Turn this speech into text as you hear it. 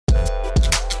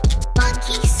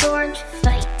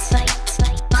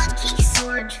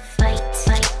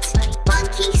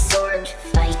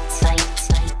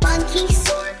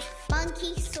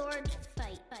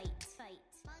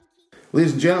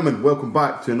Ladies and gentlemen, welcome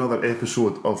back to another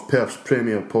episode of Perth's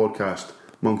premier podcast,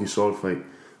 Monkey Sword Fight,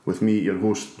 with me, your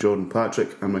host, Jordan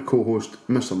Patrick, and my co-host,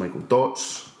 Mr. Michael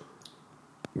Dots.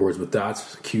 Words with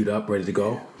Dots, queued up, ready to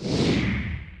go.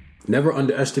 Never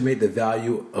underestimate the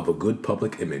value of a good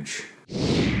public image.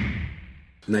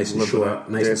 Nice and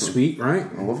short, nice and sweet, right?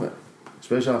 I love it.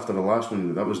 Especially after the last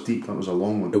one. That was deep, that was a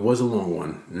long one. It was a long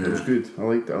one. Yeah. It was good. I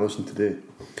liked it. I listened today.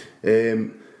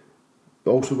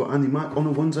 Also got Andy Mack on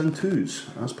the ones and twos,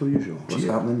 as per usual. What's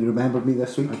happening? You remembered me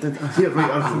this week? I did. Yeah,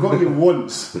 right. I forgot you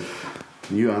once.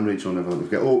 You and Rachel never.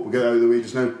 We'll get out of the way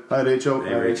just now. Hi, Rachel.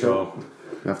 Hey, Rachel.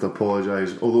 I have to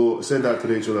apologise. Although I said that to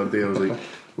Rachel that day, I was like,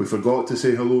 we forgot to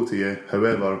say hello to you.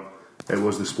 However, it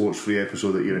was the sports-free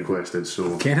episode that you requested,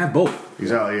 so can't have both.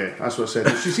 Exactly. Yeah, that's what I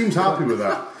said. She seems happy with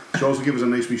that. She also gave us a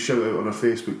nice wee shout out on her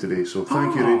Facebook today. So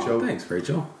thank you, Rachel. Thanks,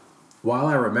 Rachel. While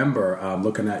I remember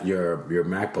looking at your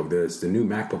MacBook, there's the new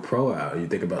MacBook Pro out. You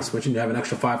think about switching? You have an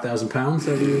extra 5,000 pounds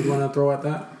that you want to throw at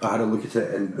that? I had a look at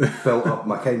it and built up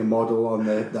my kind of model on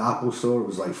the Apple Store. It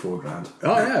was like $4,000.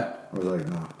 Oh yeah. I was like,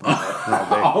 no.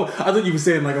 Oh, I thought you were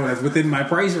saying like, oh, that's within my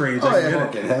price range. Oh yeah,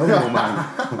 fucking hell no, man.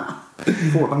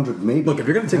 400 maybe. Look, if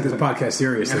you're going to take this podcast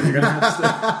seriously, you're going to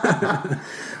have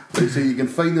to. So you can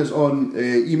find us on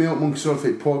email,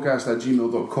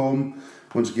 monkeyswordfightpodcast@gmail.com.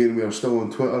 Once again, we are still on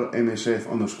Twitter,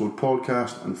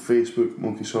 MSF_podcast, and Facebook,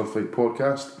 Monkey Sword Fight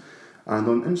Podcast. And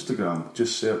on Instagram,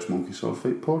 just search Monkey Sword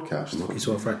Fight Podcast. Monkey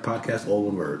Sword Fight Podcast, all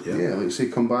one word, yeah. Yeah, like I say,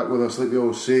 come back with us. Like we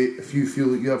always say, if you feel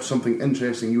that you have something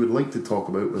interesting you would like to talk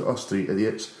about with us three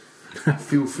idiots,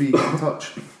 feel free to get in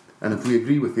touch. And if we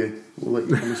agree with you, we'll let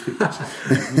you come and speak to us.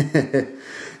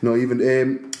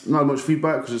 Not much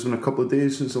feedback because it's been a couple of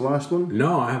days since the last one.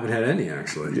 No, I haven't had any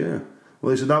actually. Yeah.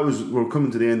 Well, so we're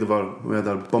coming to the end of we had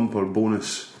our bumper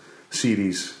bonus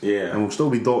series. Yeah. And we'll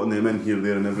still be dotting them in here,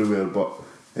 there and everywhere, but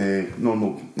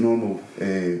normal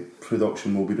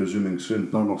production will be resuming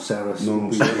soon. Normal service.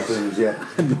 Yeah.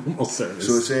 Normal service.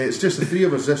 So it's just the three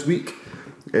of us this week,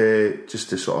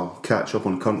 just to sort of catch up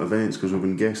on current events, because we've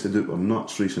been guested out on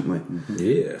nuts recently.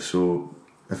 Yeah. So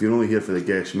if you're only here for the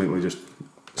guests, you might want to just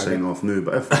sign off now.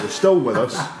 But if you're still with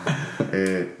us,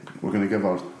 we're going to give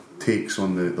our takes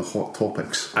on the hot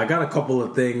topics. I got a couple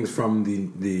of things from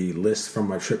the list from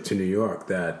my trip to New York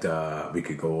that we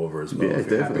could go over as well. Yeah, if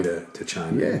you're definitely. happy to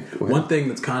chime in. One thing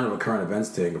that's kind of a current events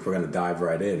thing, if we're going to dive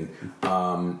right in,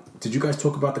 did you guys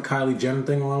talk about the Kylie Jenner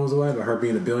thing while I was away, about her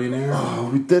being a billionaire? Oh,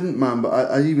 we didn't, man, but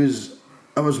I was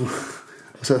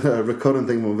it's a recurring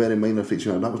thing with very minor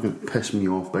feature. That was going to piss me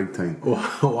off big time.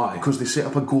 Why? Because they set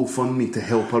up a GoFundMe to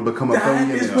help her become a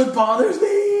billionaire. That is what bothers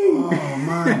me. Oh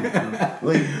man,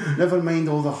 like never mind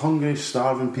all the hungry,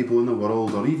 starving people in the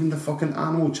world, or even the fucking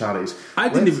animal charities. I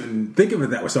didn't even think of it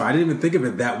that way. Sorry, I didn't even think of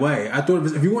it that way. I thought it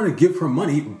was, if you want to give her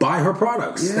money, buy her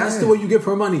products. Yeah. That's the way you give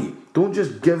her money. Don't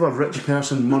just give a rich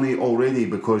person money already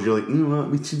because you're like, you know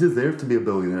what, she deserved to be a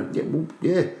billionaire. Yeah, well,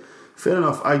 yeah, fair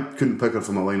enough. I couldn't pick her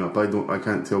from a lineup. I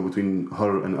can't tell between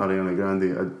her and Ariana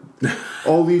Grande.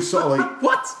 All these sort of like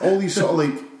what? All these sort of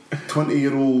like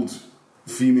 20-year-old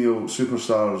female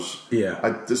superstars. Yeah,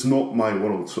 it's not my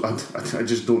world, so I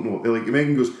just don't know. Like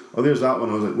Megan goes, oh, there's that one.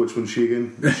 I was like, which one's she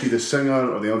again? Is she the singer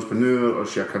or the entrepreneur, or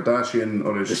is she a Kardashian,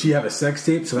 or does she have a sex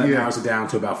tape? So that narrows it down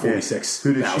to about 46.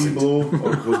 Who did she blow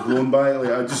or was blown by?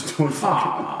 Like, I just don't.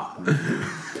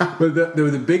 But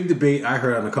the big debate I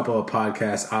heard on a couple of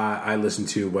podcasts I listened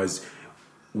to was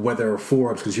whether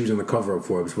Forbes, because she was on the cover of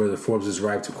Forbes, whether Forbes is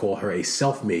right to call her a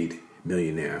self-made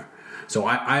millionaire. So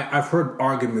I've heard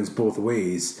arguments both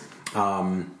ways.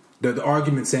 The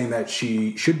argument saying that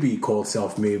she should be called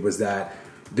self-made was that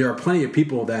there are plenty of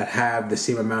people that have the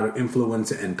same amount of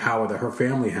influence and power that her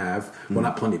family have. Well,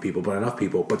 not plenty of people, but enough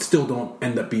people, but still don't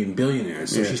end up being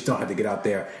billionaires. So she still had to get out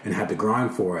there and had to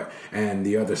grind for it. And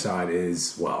the other side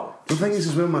is, well... The thing is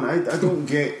as well, man, I don't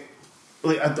get...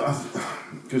 Like,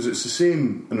 because it's the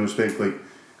same in respect, like,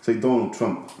 it's like Donald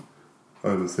Trump...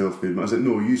 I was self-made. I was like,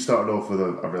 no, you started off with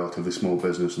a relatively small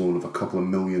business loan of a couple of $1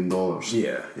 million.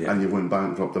 Yeah. And you went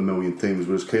bankrupt 1 million times.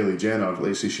 Whereas Kylie Jenner,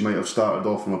 let's say she might have started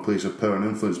off from a place of power and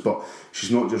influence, but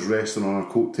she's not just resting on her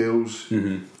coattails.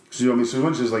 Mm-hmm. So, you know what I mean? So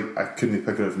when she's like, I couldn't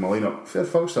pick her out from a lineup, fair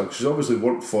fuck stuff. She's obviously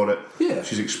worked for it. Yeah.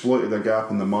 She's exploited a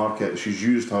gap in the market. She's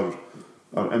used her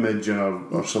image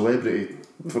and her celebrity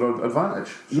for her advantage.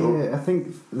 So. Yeah, I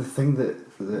think the thing that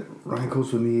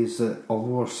rankles with me is that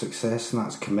although her success, and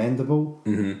that's commendable,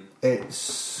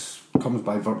 it's comes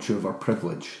by virtue of her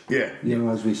privilege. Yeah. You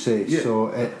know, as we say. Yeah.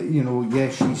 So,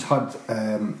 she's had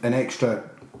an extra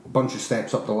bunch of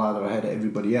steps up the ladder ahead of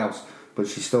everybody else, but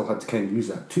she still had to kind of use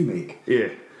that to make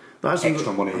that's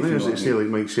extra money. I think, as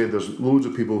Mike said, there's loads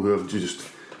of people who have just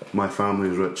my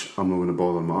family's rich, I'm not going to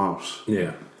bother my arse.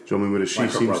 Yeah. Do you know what I mean? Whereas she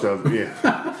seems to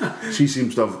have, she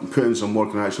seems to have put in some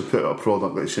work and actually put out a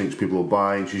product that she thinks people will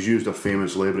buy, and she's used her fame and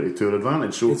celebrity to her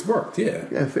advantage. So it's worked, yeah.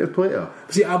 Yeah, fair play to her.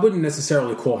 See, I wouldn't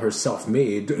necessarily call her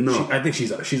self-made. No. I think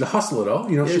she's a hustler, though.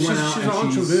 You know, Yeah, she went out she's and an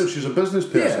entrepreneur. She's a business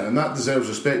person, Yeah. and that deserves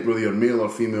respect, whether you're male or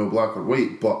female, black or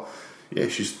white. But yeah,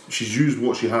 she's used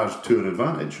what she has to her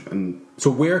advantage. And so,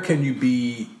 where can you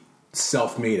be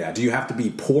self-made at? Do you have to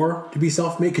be poor to be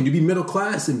self-made? Can you be middle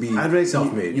class and be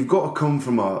self-made? You've got to come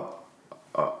from a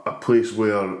place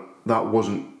where that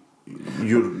wasn't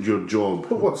your job.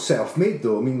 But what's self-made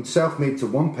though? I mean, self-made to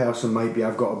one person might be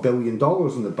I've got $1 billion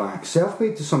in the bank.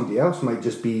 Self-made to somebody else might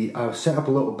just be I've set up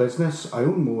a little business, I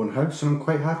own my own house, and I'm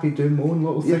quite happy doing my own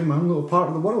little thing, my own little part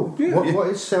of the world. Yeah. What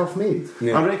is self-made?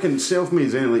 Yeah. I reckon self-made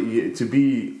is like to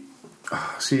be.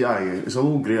 See, it's a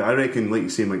little grey. I reckon, like you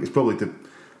say, Mike, it's probably to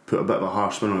put a bit of a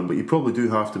harsh spin on it, but you probably do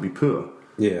have to be poor.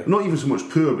 Yeah. Not even so much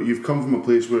poor, but you've come from a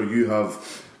place where you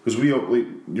have. Because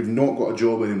you've not got a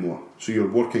job anymore, so you're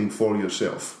working for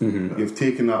yourself. Mm-hmm. You've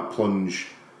taken that plunge.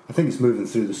 I think it's moving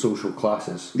through the social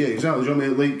classes. Yeah, exactly. Do you know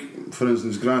what I mean? Like, for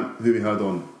instance, Grant, who we had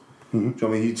on. Mm-hmm. Do you know what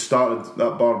I mean? He'd started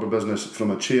that barber business from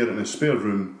a chair in his spare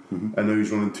room, and now he's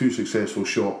running 2 successful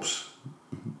shops,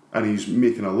 and he's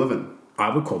making a living. I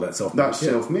would call that self-made. That's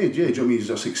self-made, yeah. Do you know what I mean? He's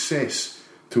a success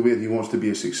to where he wants to be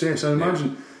a success. I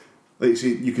imagine, like say,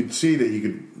 you could say that he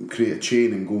could create a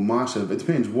chain and go massive. It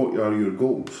depends what are your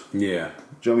goals. Yeah.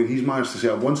 Do you know what I mean? He's managed to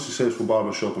set up one successful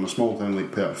barber shop in a small town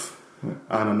like Perth,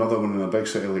 and another one in a big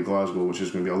city like Glasgow, which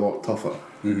is going to be a lot tougher.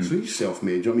 Mm-hmm. So he's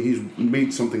self-made. Do you know what I mean? He's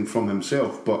made something from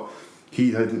himself, but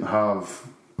he didn't have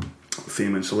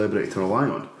fame and celebrity to rely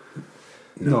on.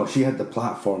 No, she had the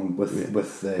platform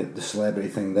with the celebrity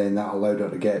thing then that allowed her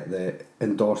to get the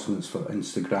endorsements for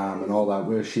Instagram and all that,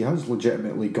 where she has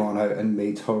legitimately gone out and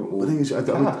made her own. The thing is,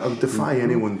 I would defy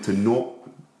anyone to not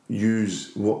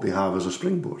use what they have as a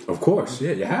springboard. Of course,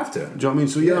 yeah, you have to. Do you know what I mean?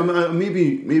 So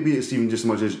maybe it's even just as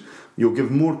much as you'll give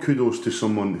more kudos to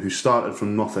someone who started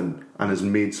from nothing and has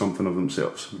made something of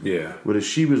themselves. Yeah. Whereas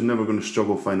she was never going to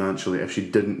struggle financially if she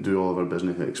didn't do all of her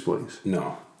business exploits.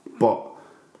 No. But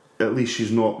at least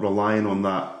she's not relying on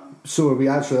that. So are we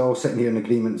actually all sitting here in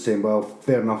agreement saying, well,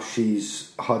 fair enough,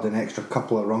 she's had an extra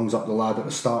couple of rungs up the ladder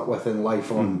to start with in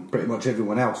life on pretty much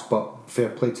everyone else, but fair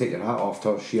play, take your hat off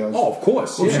to her. She has. Oh, of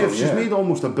course. Well, Yeah. she's made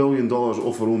almost $1 billion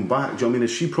off her own back. Do you know what I mean?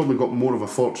 She probably got more of a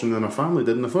fortune than her family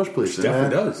did in the first place. She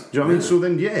definitely does. Do you know what I mean? So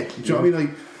then, do you know what I mean? Like,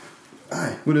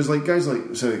 aye. Whereas like guys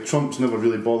like say Trump's never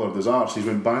really bothered his arse. He's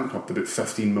been bankrupt about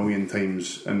 15 million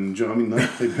times, and do you know what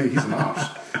I mean? He's an arse.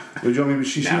 Do you know what I mean?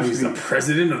 She Now seems he's to the be,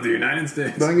 president of the United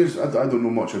States. the thing is, I don't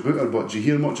know much about her, but do you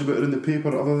hear much about her in the paper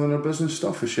other than her business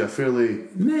stuff? Is she a fairly...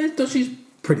 Man, though she's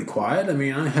pretty quiet. I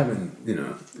mean, I haven't,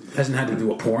 hasn't had to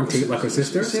do a porn tape like her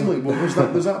sister. Same like, what was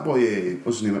that boy,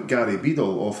 what's his name, Gary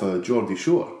Beadle off Geordie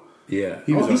Shore. Yeah.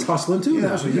 He's hustling too. Yeah,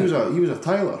 now. so he was a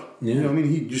tiler. Yeah. You know what I mean?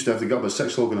 He used to have to get up at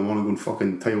 6 o'clock in the morning and go and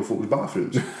fucking tile folks'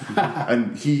 bathrooms.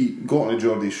 And he got on a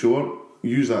Geordie Shore,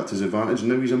 used that to his advantage, and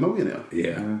now he's a millionaire.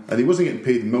 Yeah. And he wasn't getting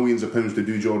paid millions of pounds to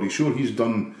do Geordie Shore. He's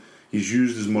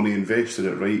used his money, invested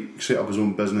it right, set up his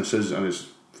own businesses, and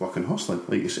is fucking hustling,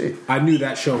 like you say. I knew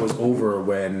that show was over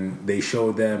when they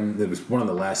showed them. It was one of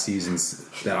the last seasons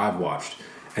that I've watched,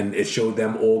 and it showed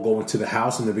them all going to the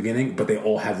house in the beginning, but they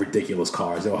all had ridiculous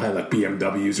cars. They all had like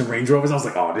BMWs and Range Rovers. I was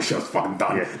like, oh, this show's fucking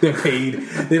done. Yeah. They're paid.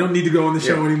 They don't need to go on the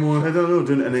show anymore. I don't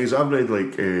know, and I've read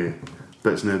like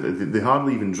bits now. They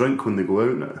hardly even drink when they go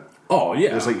out now. Oh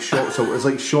yeah, It's like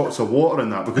shots of water in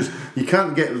that, because you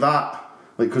can't get that.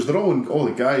 Like, because they're all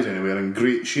the guys anyway are in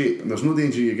great shape, and there's no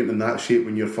danger you're getting in that shape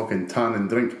when you're fucking tan and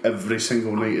drink every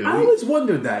single night of the I week. always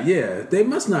wondered that. Yeah, they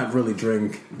must not really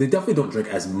drink. They definitely don't drink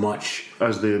as much.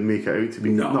 As they make it out to be.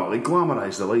 No. They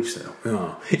glamorise the lifestyle.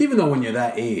 No. Even though when you're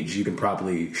that age, you can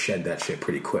probably shed that shit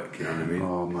pretty quick. You know what I mean?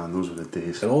 Oh man, those were the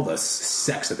days. And all the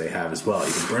sex that they have as well,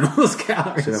 you can burn all those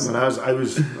calories. Yeah, man, I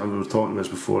was talking this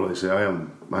before. Like I say, I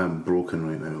am broken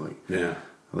right now. Like, Yeah.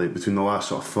 like between the last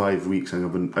sort of 5 weeks, I think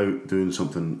I've been out doing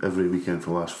something every weekend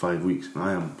for the last 5 weeks, and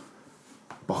I am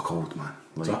buckled, man.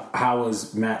 Like, So how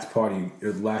was Matt's party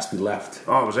last we left?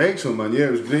 oh, it was excellent, man. Yeah,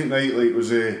 it was a great night. Like, it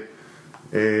was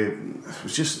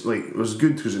just like, it was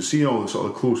good because it's seeing all the sort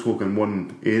of close folk in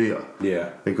one area.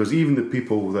 Yeah. Because even the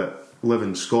people that live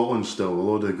in Scotland still, a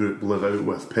lot of the group live out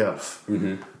with Perth.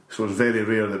 Mm-hmm. So it's very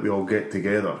rare that we all get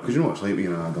together. Because you know what it's like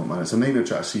being an adult, man. It's a nightmare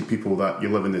trying to see people that you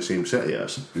live in the same city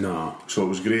as. No. So it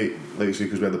was great, like I say,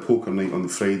 because we had the poker night on the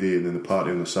Friday and then the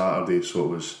party on the Saturday. So it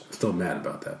was. Still mad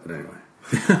about that, but anyway.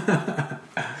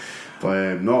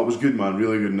 But no, it was good, man.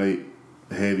 Really good night.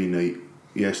 Heavy night.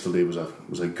 Yesterday was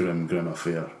a grim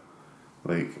affair.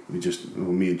 Like,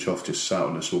 me and Chuff just sat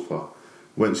on the sofa,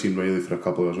 went and seen Riley for a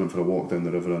couple of hours, went for a walk down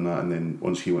the river and that, and then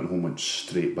once he went home, went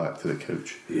straight back to the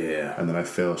couch. Yeah. And then I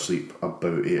fell asleep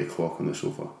about 8 o'clock on the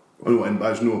sofa. Oh no, and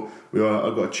I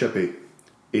got a chippy,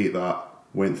 ate that,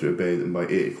 went through bed, and by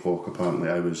 8 o'clock apparently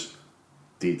I was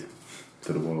dead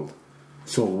to the world.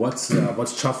 So what's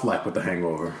Chuff like with the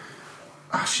hangover?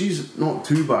 She's not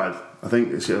too bad. I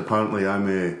think apparently I'm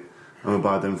a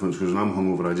bad influence because when I'm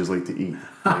hungover I just like to eat.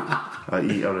 Like, I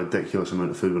eat a ridiculous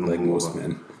amount of food when I'm Like hungover. most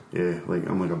men. Yeah, like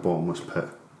I'm like a bottomless pit.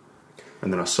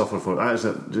 And then I suffer for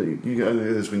it. You get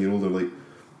into this when you're older, like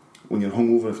when you're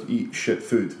hungover, if you eat shit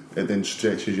food, it then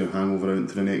stretches your hangover out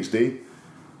into the next day.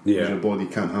 Because your body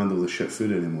can't handle the shit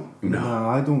food anymore. No,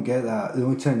 I don't get that. The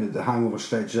only time that the hangover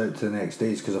stretches out to the next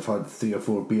day is because I've had 3 or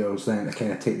 4 beers then to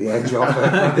kind of take the edge off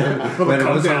it. When it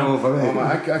was hungover. Oh,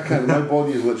 I can't. My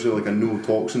body is literally like a no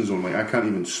toxin zone. Like I can't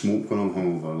even smoke when I'm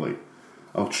hungover. Like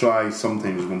I'll try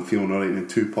sometimes when I'm feeling alright, and then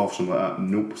 2 puffs I'm like that.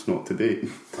 Nope, it's not today.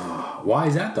 Why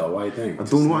is that though? Why do you think? I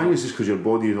don't know. I think it's just because your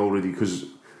body is already. Because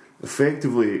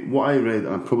effectively, what I read,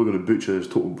 and I'm probably going to butcher this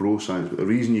total bro science, but the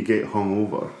reason you get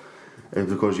hungover is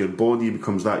because your body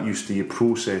becomes that used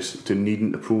to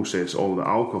needing to process all the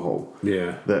alcohol.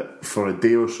 Yeah. That for a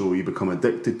day or so you become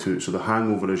addicted to it. So the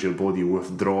hangover is your body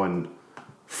withdrawing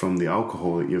from the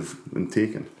alcohol that you've been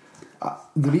taking.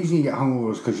 The reason you get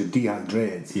hungover is because you're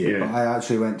dehydrated. Yeah. But I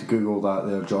actually went to Google that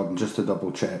there, Jordan, just to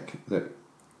double check that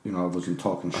I wasn't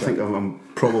talking shit. I think I'm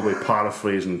probably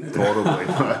paraphrasing horribly.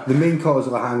 The main cause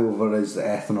of a hangover is the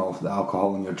ethanol, the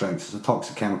alcohol in your drinks. It's a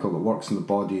toxic chemical that works in the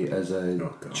body as a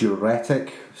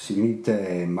diuretic. So you need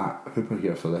Matt Hooper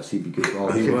here for this. He'd be good.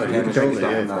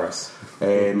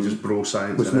 Just bro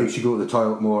science. Which makes you go to the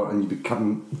toilet more and you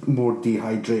become more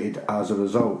dehydrated as a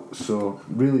result. So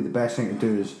really the best thing to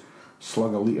do is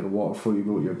slug a litre of water before you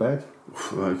go to your bed.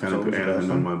 I can't put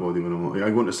anything on my body when I'm I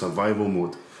go into survival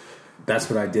mode.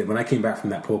 That's what I did. When I came back from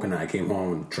that poker night, I came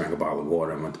home and drank a bottle of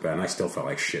water and went to bed, and I still felt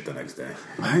like shit the next day.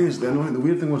 The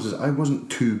weird thing was I wasn't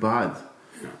too bad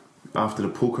after the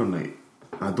poker night.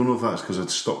 I don't know if that's because I'd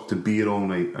stuck to beer all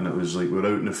night and it was like we were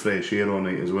out in the fresh air all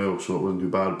night as well, so it wasn't too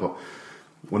bad. But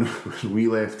when we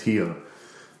left here,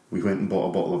 we went and bought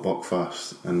a bottle of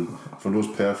Buckfast, and for those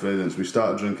Perth residents, we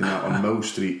started drinking that on Mill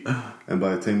Street, and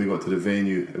by the time we got to the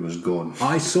venue, it was gone.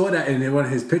 I saw that in one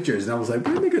of his pictures, and I was like,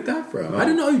 where did they get that from? I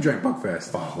didn't know you drank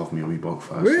Buckfast. Oh, I love me a wee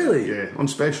Buckfast. Really? Yeah. On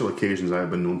special occasions, I have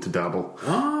been known to dabble.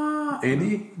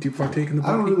 Andy, do you partake in the I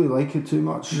don't Bucky? really like it too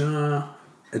much. Nah.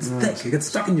 It's thick. It gets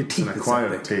stuck in your teeth. It's an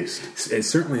acquired taste. It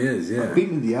certainly is, yeah. I've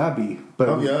been to the Abbey, but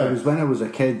it was when I was a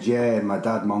kid, my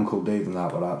dad, my Uncle Dave and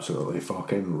that were absolutely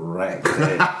fucking wrecked.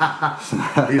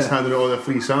 He's handing out all the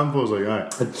free samples like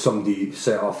that. Had somebody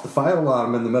set off the fire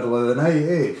alarm in the middle of the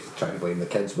night, trying to blame the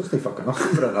kids. What's they fucking us?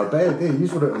 We were in our bed, you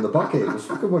were out on the bucket. It was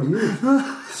fucking one of you.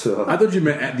 So I thought you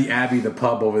meant at the Abbey, the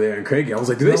pub over there in Craigie. I was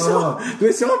like, do they sell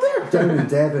it there? Down in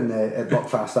Devon at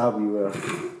Buckfast Abbey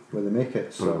where they make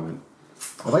it. So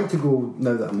I'd like to go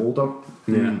now that I'm older.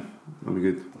 Yeah. That'd be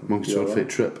good. Monkey Sword Fit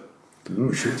trip.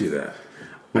 We should do that.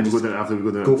 After we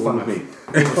go down Go to fund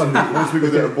Bournemouth. me. Once we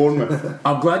go down to Bournemouth.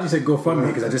 I'm glad you said GoFundMe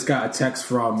because I just got a text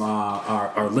from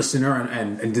our listener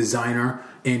and designer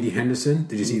Andy Henderson.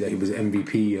 Did you see that he was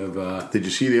MVP of? Did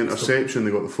you see the interception?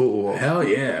 They got the photo of. Hell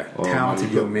yeah,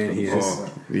 talented young man he is.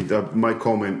 My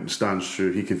comment stands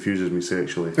true. He confuses me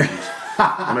sexually. When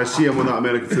I see him on that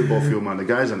American football field, man, the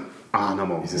guy's an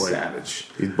animal. He's a savage.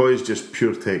 His boy's just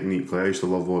pure technique. Like, I used to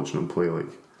love watching him play. Like.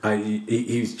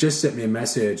 He's just sent me a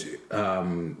message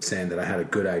saying that I had a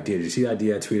good idea. Did you see the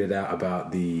idea I tweeted out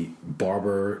about the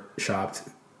barber shop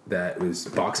that was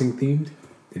boxing themed?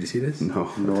 Did you see this? No,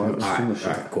 I've seen the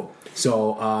shop. All right, cool.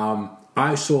 So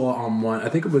I saw on one, I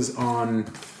think it was on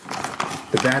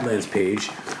the Badlands page,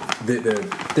 the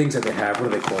things that they have,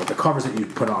 what do they call it? The covers that you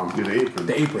put on. The apron.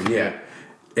 The apron, yeah.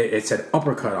 It said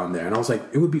uppercut on there, and I was like,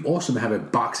 it would be awesome to have a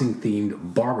boxing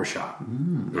themed barbershop.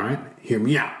 All right, hear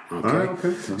me out. Okay. All right,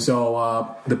 okay.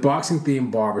 So the boxing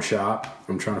themed barbershop.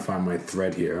 I'm trying to find my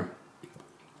thread here.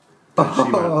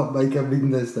 Oh, Mike, I'm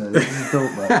reading this now. This is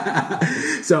dope,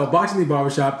 man. So boxing themed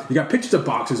barbershop. You got pictures of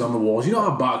boxers on the walls. You know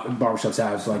how barbershops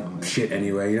have like shit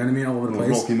anyway. You know what I mean, all over the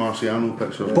place. Rocky Marciano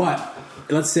picture. But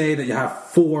let's say that you have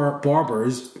 4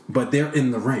 barbers, but they're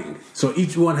in the ring. So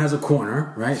each one has a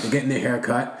corner, right? They're getting their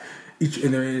haircut.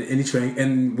 They're in each ring.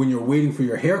 And when you're waiting for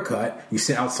your haircut, you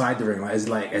sit outside the ring as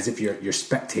if you're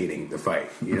spectating the fight.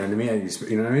 You know what I mean?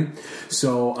 You know what I mean?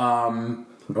 So,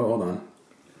 hold on.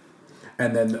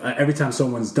 And then every time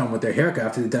someone's done with their haircut,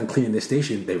 after they're done cleaning their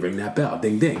station, they ring that bell,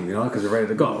 ding ding, because they're ready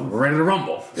to go. We're ready to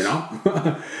rumble,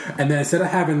 And then instead of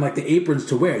having like the aprons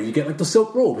to wear, you get like the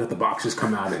silk robe that the boxers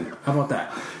come out in. How about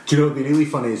that? Do you know what'd be really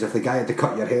funny is if the guy had to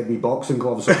cut your hair with boxing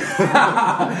gloves on. Do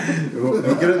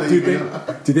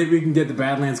you think we can get the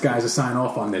Badlands guys to sign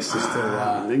off on this? Just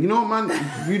to, You know what,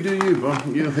 man? You do you, bro.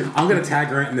 I'm going to tag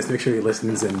Grant in this, make sure he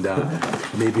listens, and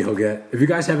maybe he'll get... If you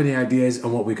guys have any ideas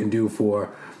on what we can do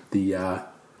for the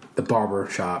barber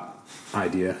shop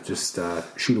idea, just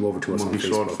shoot them over to us on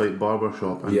Facebook. Sword Fight Barber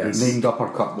Shop. Yes. Named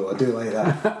uppercut though, I do like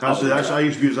that. That's I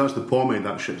used to use. That's the pomade.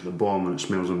 That shit's the bomb, and it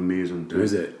smells amazing too.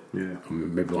 Is it? Yeah.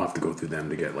 Maybe we'll have to go through them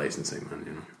to get licensing, man.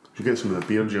 You should get some of the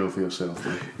beard gel for yourself.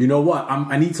 Man. You know what?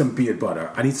 I need some beard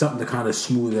butter. I need something to kind of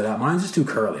smooth it out. Mine's just too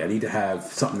curly. I need to have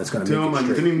something that's going to make it straight.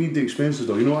 You didn't even need the expenses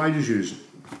though. You know what I just use?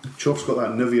 Chuff's got that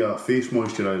Nivea face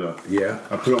moisturiser. Yeah.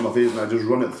 I put it on my face and I just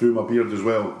run it through my beard as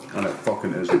well, and it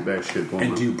fucking is the best shit going.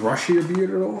 And do you brush your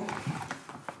beard at all?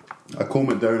 I comb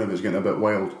it down if it's getting a bit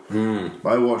wild.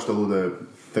 But I watched a load of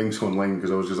things online because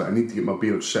I was just like, I need to get my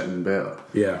beard sitting better.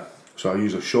 Yeah. So I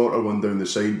use a shorter one down the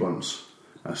sideburns,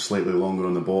 and slightly longer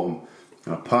on the bottom.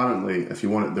 And apparently, if you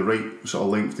want it the right sort of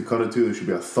length to cut it to, there should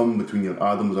be a thumb between your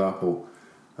Adam's apple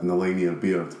and the line of your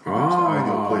beard. That's the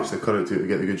ideal place to cut it to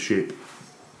get the good shape.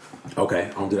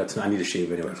 Okay, I'll do that tonight. I need to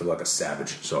shave anyway. I feel like a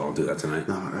savage, so I'll do that tonight.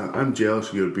 No, I'm jealous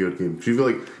of your beard game. Because you feel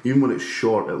like, even when it's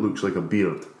short, it looks like a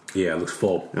beard. Yeah, it looks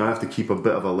full. I have to keep a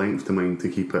bit of a length to mine to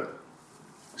keep it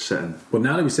sitting. Well,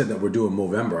 now that we said that we're doing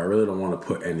Movember, I really don't want to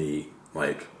put any,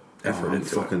 effort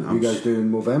into it. You guys do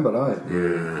in November, aye?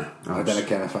 Yeah. I don't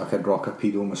know if I could rock a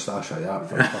pedo moustache like that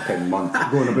for a fucking month.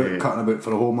 Going about, cutting about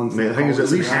for a whole month. Mate, the thing is, at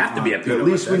least have to be a pedo at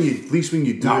least when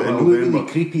you do it in look November. really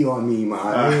creepy on me,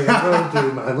 man.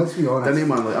 Man. Let's be honest. Didn't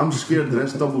man, I'm scared of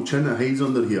this double chin that hides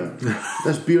under here.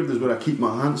 This beard is where I keep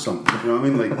my handsome. You know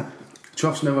what I mean?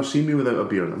 Chuff's never seen me without a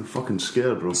beard. I'm fucking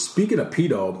scared, bro. Speaking of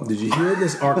pedo, did you hear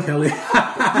this R. Kelly?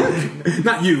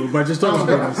 Not you, but just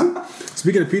talking about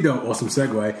Speaking of pedo, awesome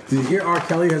segue. Did you hear R.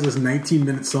 Kelly has this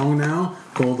 19-minute song now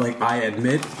called I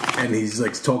Admit, and he's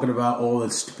talking about all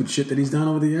the stupid shit that he's done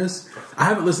over the years? I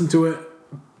haven't listened to it,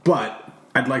 but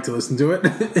I'd like to listen to it.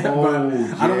 But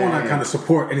I don't want to kind of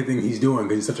support anything he's doing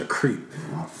because he's such a creep.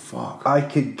 Oh, fuck. I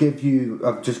could give you,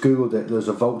 I've just googled it, there's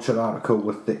a Vulture article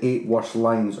with the 8 worst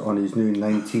lines on his new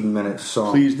 19-minute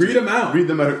song. Please read them out. Read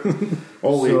them out.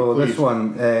 All so 8, this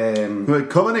one,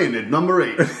 coming in at number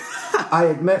 8. I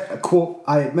admit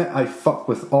I fuck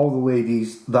with all the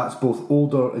ladies, that's both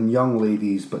older and young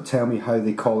ladies, but tell me how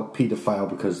they call it paedophile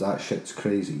because that shit's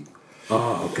crazy.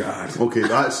 Oh, God. Okay,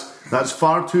 that's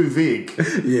far too vague.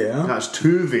 Yeah. That's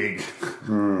too vague.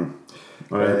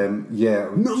 Yeah,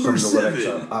 Number some of the lyrics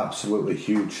 7. are absolutely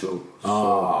huge though.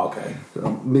 Okay.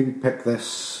 Maybe pick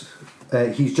this.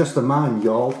 He's just a man,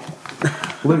 y'all.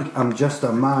 Look, I'm just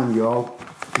a man, y'all.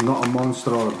 Not a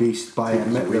monster or a beast, but I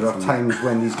admit there are times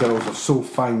when these girls are so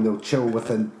fine they'll chill with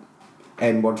an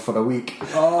N-word for a week.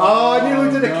 Oh, I nearly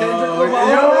did a Kendrick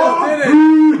Lamar.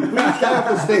 Get off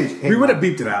the stage. Hey, we would have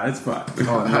beeped it out. It's fine.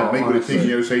 Oh, no, Mike would have taken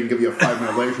you outside and give you a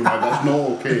 5-minute lecture, man. That's not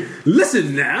okay.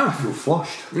 Listen now. You're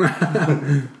flushed.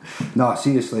 No,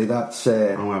 seriously, that's...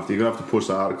 You're going to have to post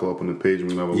that article up on the page and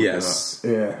we'll have a look at that.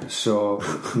 Yeah, so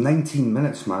 19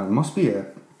 minutes, man. It must be a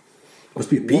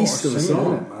beast of a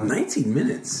song. Man. 19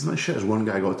 minutes. That shit is one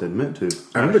guy got to admit to.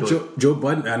 I remember Joe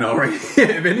Budden. I know, right?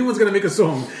 If anyone's going to make a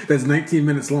song that's 19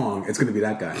 minutes long, it's going to be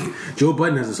that guy. Joe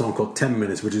Budden has a song called 10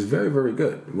 Minutes, which is very, very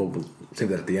good. We'll save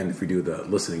that at the end if we do the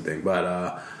listening thing.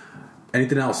 But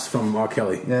anything else from R.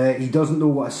 Kelly? He doesn't know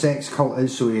what a sex cult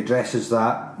is, so he addresses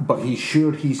that. But he's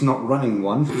sure he's not running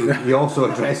one. He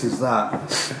also addresses that.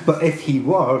 But if he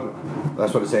were,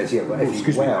 that's what it says here. But if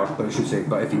he were, but I should say,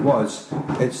 but if he was,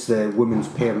 it's the woman's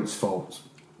parents' fault.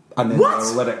 And then there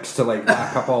are lyrics to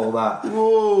back up all of that.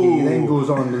 Whoa. He then goes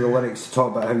on with the lyrics to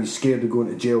talk about how he's scared of going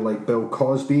to jail like Bill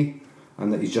Cosby.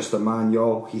 And that he's just a man,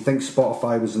 y'all. He thinks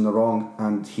Spotify was in the wrong,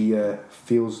 and he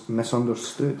feels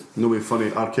misunderstood. No way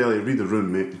funny. R. Kelly, read the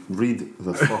room, mate. Read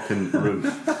the fucking room.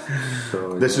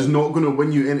 So, this is not going to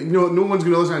win you any... No one's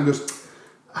going to listen and goes,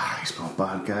 he's not a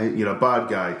bad guy. You're a bad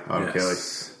guy, R. Kelly.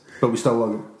 But we still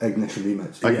love Ignition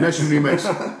Remix. Ignition Remix,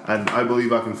 and I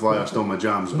Believe I Can Fly are still my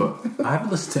jams, but... I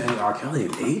haven't listened to any R. Kelly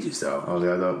in ages, though. Oh,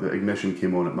 yeah, the Ignition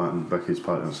came on at Matt and Vicky's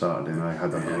party on Saturday, and I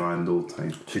had a grand old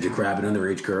time. Should you grab an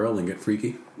underage girl and get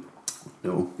freaky?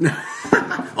 No.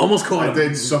 Almost caught I him.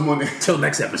 did. Someone... Till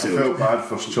next I episode. felt bad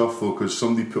for Chuff though, because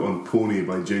somebody put on Pony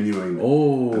by Genuine.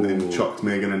 Oh. And then chucked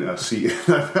Megan into a seat.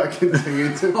 I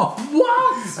continued to... Oh,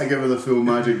 what? I give her the full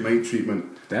Magic Mike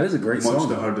treatment. That is a great Much song.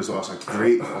 to her, that's a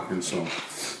great fucking song.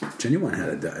 Genuine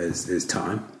had his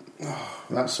time.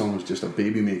 That song was just a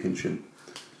baby making tune.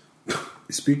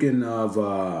 Speaking of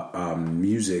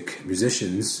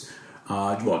musicians,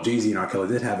 well, Jay-Z and R. Kelly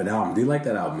did have an album. Do you like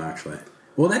that album, actually?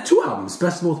 Well, they had 2 albums,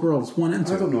 Best of Both Worlds, 1 and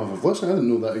 2. I don't know if I've listened. I didn't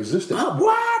know that existed.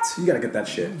 What? You gotta get that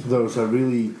shit. There was a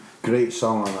really great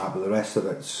song on that, but the rest of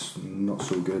it's not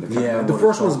so good. Yeah, the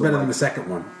first one's better than the second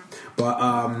one. But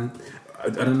I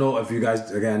don't know if you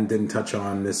guys, again, didn't touch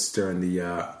on this during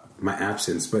the my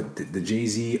absence, but the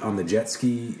Jay-Z on the jet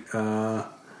ski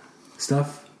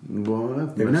stuff. Well,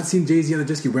 Have you not seen Jay-Z on the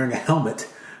jet ski wearing a helmet?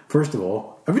 First of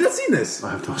all, have you not seen this?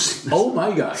 I have not seen this. Oh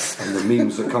my god! And the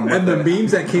memes that come with And the it.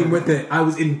 memes that came with it, I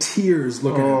was in tears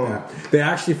looking at that. They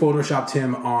actually photoshopped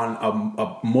him on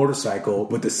a motorcycle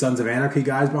with the Sons of Anarchy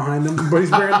guys behind him, but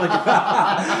he's wearing like,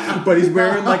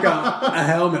 a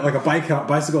helmet, like a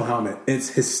bicycle helmet. It's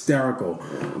hysterical.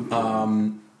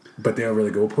 But they are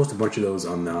really good. We'll post a bunch of those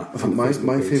on the.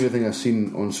 My favourite thing I've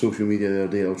seen on social media the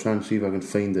other day, I'll try and see if I can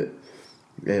find it.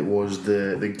 It was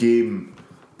the game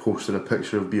posted a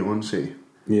picture of Beyonce.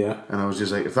 Yeah. And I was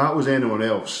just like, if that was anyone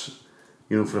else,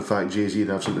 you know, for a fact Jay-Z would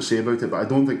have something to say about it, but I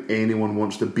don't think anyone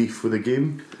wants to beef with the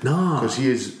game. No. Because he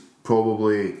is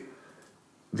probably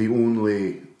the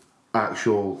only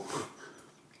actual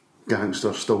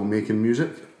gangster still making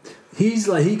music. He's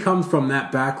like, he comes from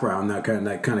that background, that kind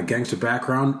of gangster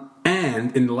background,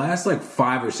 and in the last like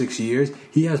 5 or 6 years,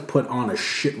 he has put on a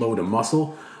shitload of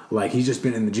muscle. Like, he's just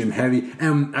been in the gym heavy,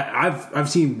 and I've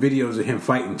seen videos of him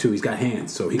fighting too. He's got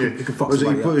hands, so he can fuck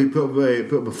somebody up. He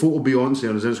put up a photo of Beyonce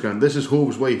on his Instagram. This is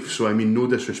Hove's wife, so I mean no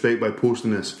disrespect by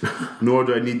posting this. Nor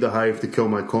do I need the hive to kill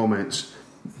my comments.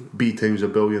 B times a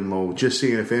billion lol. Just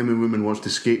saying, if any woman wants to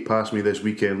skate past me this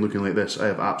weekend looking like this, I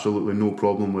have absolutely no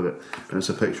problem with it. And it's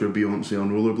a picture of Beyonce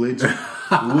on rollerblades,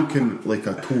 looking like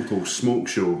a total smoke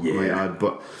show, I might add.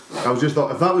 But I was just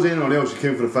thought, if that was anyone else who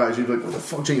came for the fact, you'd be like, what the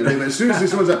fuck, Jane? But as soon as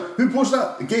someone's like, who posted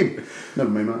that? The game. Never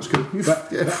mind, man, it's cool. But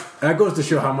that goes to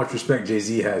show how much respect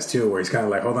Jay-Z has too, where he's kind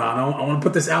of like, hold on, I want to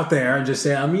put this out there and just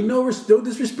say, I mean, no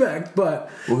disrespect,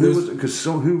 but well,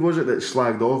 who was it that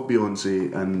slagged off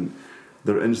Beyonce and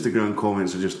their Instagram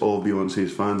comments are just all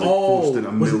Beyonce's fans, like posting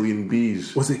a million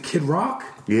bees. Was it Kid Rock?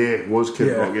 Yeah, it was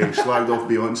Kid Rock. Yeah, he slagged off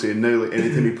Beyonce, and now like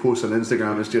anytime he posts on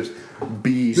Instagram, it's just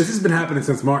bees. This has been happening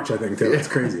since March, I think. Too. It's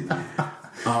crazy.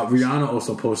 Rihanna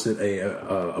also posted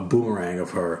a boomerang of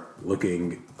her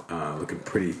looking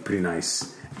pretty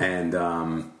nice, and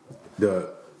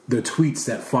the tweets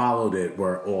that followed it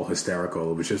were all hysterical.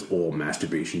 It was just all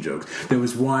masturbation jokes. There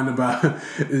was one about,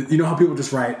 you know how people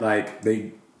just write, like,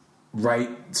 they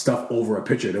write stuff over a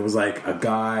picture. There was like a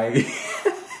guy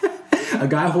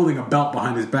holding a belt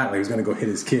behind his back, like he was going to go hit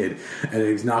his kid, and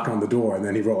he was knocking on the door, and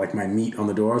then he wrote like my meat on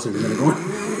the door, so he was going to go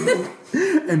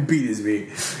and beat his meat.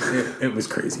 It was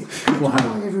crazy. Why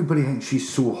everybody thinks she's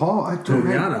so hot? I don't.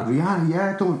 Rihanna,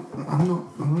 yeah,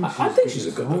 I'm not. I think she's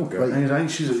a good girl. I think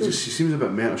she seems a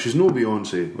bit mental. She's no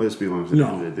Beyonce. Let's be honest. At the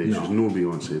end of the day, she's no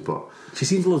Beyonce, but she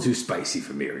seems a little too spicy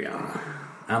for me, Rihanna.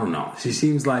 I don't know. She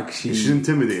seems like she's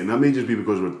intimidating. That may just be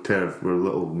because we're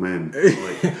little men.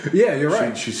 Like, yeah, you're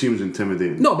right. She seems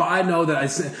intimidating. No, but I know that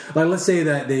let's say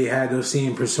that they had those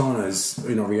same personas,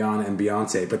 you know, Rihanna and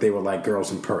Beyonce, but they were like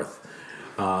girls in Perth.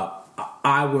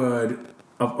 I would,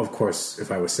 of course,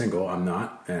 if I was single, I'm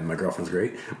not, and my girlfriend's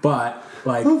great. But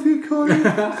like, love you, Connie.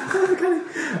 But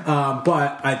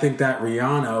I think that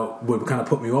Rihanna would kind of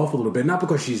put me off a little bit, not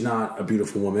because she's not a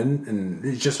beautiful woman, and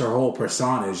it's just her whole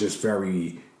persona is just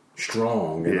very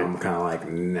strong, and I'm kind of like,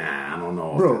 nah, I don't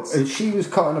know. Bro, if she was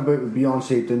cutting about with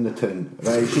Beyonce doing the tune,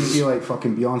 right, she'd be like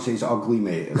fucking Beyonce's ugly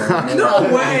mate. Right? No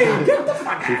way! Get the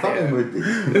fuck She out fucking of here. would be.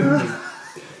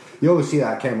 You always see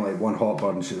that kind of like one hot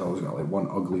bird, and she's always got like one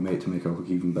ugly mate to make her look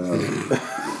even better.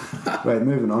 Right,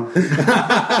 moving on.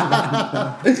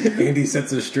 Andy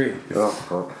sets her straight. Oh,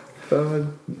 fuck. I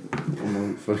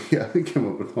think I came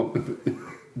up with something.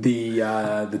 The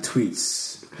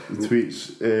tweets. The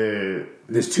tweets.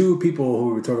 There's two people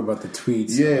who were talking about the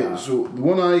tweets. Yeah, so the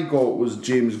one I got was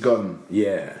James Gunn.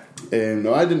 Yeah.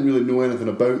 Now, I didn't really know anything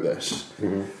about this,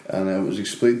 and it was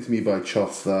explained to me by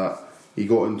Chuff that he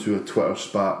got into a Twitter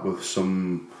spat with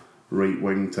some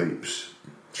right-wing types.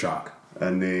 Shock.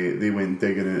 And they went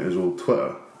digging into his old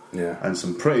Twitter. Yeah. And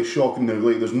some pretty shocking,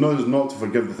 like, there's not to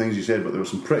forgive the things he said, but there were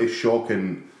some pretty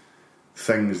shocking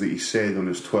things that he said on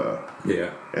his Twitter.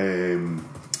 Yeah.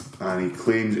 and he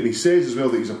claims, and he says as well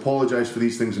that he's apologised for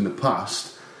these things in the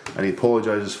past, and he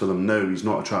apologises for them now. He's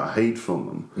not trying to hide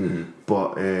from them,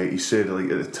 but he said like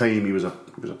at the time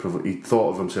he thought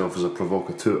of himself as a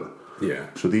provocateur. Yeah.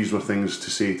 So these were things to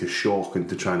say to shock and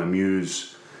to try and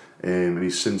amuse. And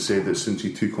he's since said that since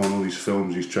he took on all these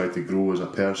films, he's tried to grow as a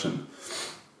person.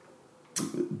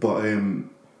 But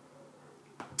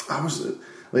I was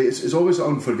like, it's always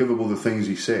unforgivable the things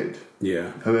he said.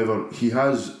 Yeah. However, he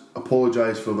has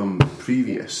apologised for them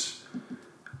previous,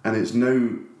 and it's now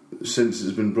since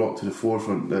it's been brought to the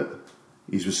forefront that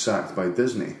he was sacked by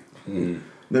Disney.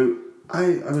 Now,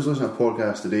 I was listening to a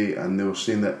podcast today, and they were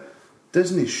saying that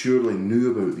Disney surely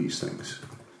knew about these things,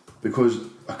 because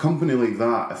a company like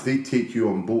that, if they take you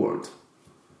on board,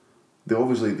 they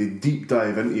deep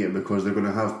dive into it because they're going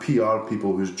to have PR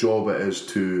people whose job it is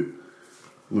to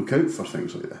look out for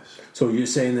things like this. So you're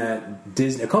saying that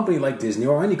Disney, a company like Disney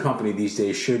or any company these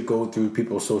days, should go through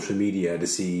people's social media to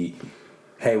see,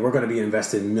 hey, we're going to be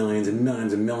investing millions and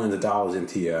millions and millions of dollars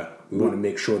into you. We want to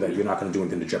make sure that you're not going to do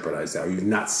anything to jeopardize that, or you've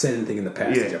not said anything in the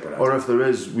past to jeopardize or that. if there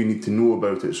is, we need to know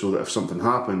about it so that if something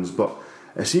happens. But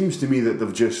it seems to me that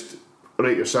they've just,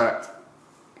 right, you're sacked.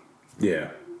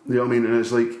 Yeah. You know what I mean? And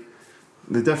it's like,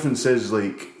 the difference is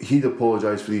like, he'd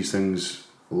apologised for these things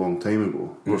a long time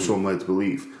ago, or so I'm led to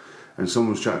believe. And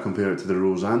someone was trying to compare it to the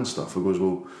Roseanne stuff. It goes,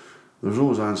 well, the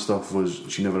Roseanne stuff was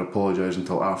she never apologised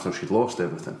until after she'd lost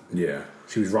everything. Yeah.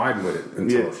 She was riding with it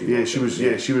until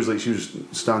she was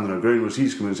standing her ground. Whereas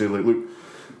he's come and said, like, look,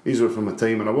 these were from a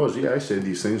time, and I said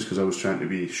these things because I was trying to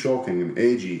be shocking and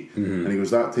edgy. And he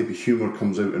goes, that type of humour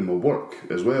comes out in my work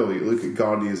as well. Like, look at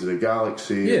Guardians of the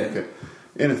Galaxy, look at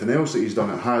anything else that he's done.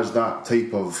 It has that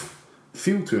type of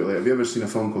feel to it. Like, have you ever seen a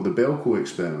film called The Belko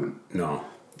Experiment? No.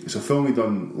 It's a film he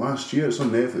done last year. It's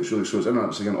on Netflix, really. So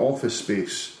it's like an office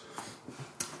space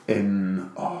in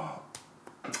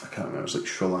I can't remember, it's like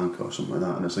Sri Lanka or something like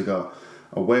that, and it's like a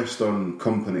Western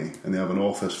company, and they have an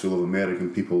office full of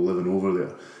American people living over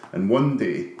there. And one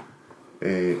day,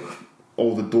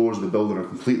 all the doors of the building are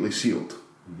completely sealed,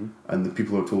 and the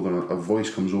people are told, and a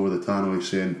voice comes over the tannoy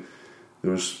saying,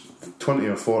 there's 20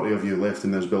 or 40 of you left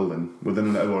in this building.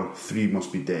 Within an hour, 3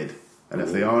 must be dead. And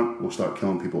if they aren't, we'll start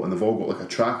killing people. And they've all got like a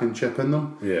tracking chip in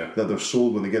them that they're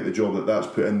sold when they get the job, that's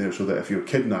put in there so that if you're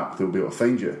kidnapped, they'll be able to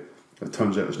find you. It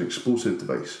turns out it's an explosive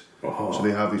device. So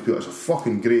they have these people. It's a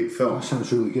fucking great film. That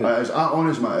sounds really good. It's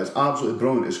honest, man. It's absolutely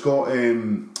brilliant. It's got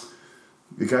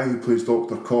the guy who plays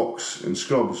Dr. Cox in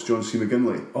Scrubs, John C.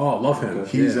 McGinley. Oh, love him.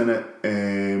 He's in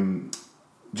it.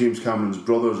 James Cameron's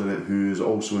brother's in it, who's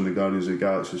also in the Guardians of the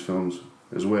Galaxy films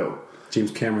as well.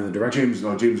 James Cameron, the director?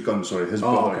 James Gunn, sorry. His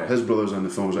brother. Okay. His brother's in the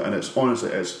films, and it's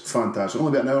fantastic.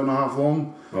 Only about an hour and a half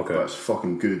long, but it's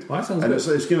fucking good. Well, that sounds and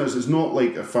good. It's not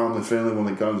like a family-friendly one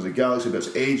like Guardians of the Galaxy, but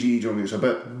it's edgy, you know what I mean? It's a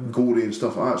bit gory and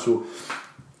stuff like that. So,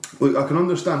 look, I can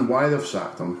understand why they've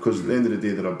sacked him, because at the end of the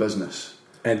day, they're a business.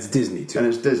 And it's Disney, too. And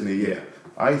it's Disney, yeah.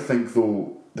 I think,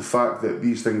 though, the fact that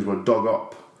these things were dug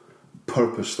up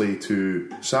purposely to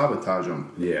sabotage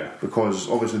him. Yeah. Because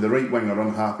obviously the right wing are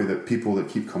unhappy that people that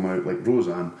keep coming out like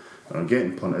Roseanne are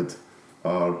getting punted,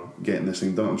 are getting this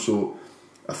thing done. So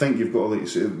I think you've got to,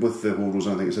 like, with the whole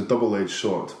Roseanne thing, it's a double-edged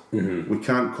sword. We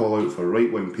can't call out for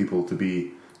right wing people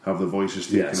to have the voices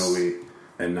taken away,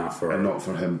 and not for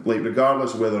him. Like,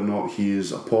 regardless of whether or not he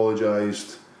has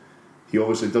apologised, he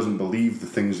obviously doesn't believe the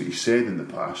things that he said in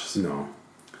the past. No.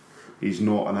 He's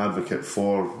not an advocate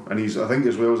for, and I think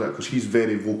as well as that, because he's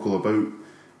very vocal about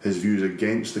his views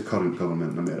against the current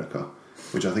government in America,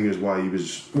 which I think is why he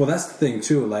was. Well, that's the thing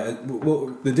too. Like,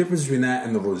 the difference between that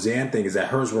and the Roseanne thing is that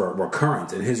hers were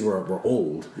current and his were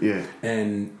old. Yeah.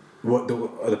 And what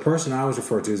the person I was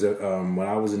referred to is when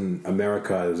I was in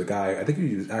America, there was a guy. I think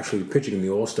he was actually pitching in the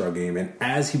All-Star game, and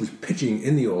as he was pitching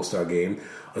in the All-Star game,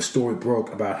 a story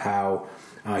broke about how.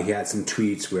 He had some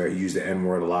tweets where he used the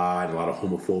N-word a lot and a lot of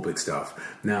homophobic stuff.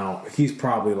 Now, he's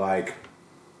probably like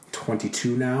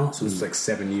 22 now, so this was like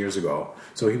 7 years ago.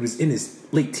 So he was in his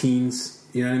late teens,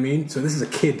 you know what I mean? So this is a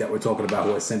kid that we're talking about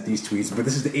who has sent these tweets, but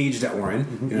this is the age that we're in,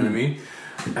 you know what I mean?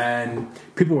 And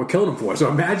people were killing him for it. So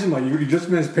imagine, like, you just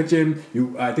finished pitching.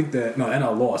 I think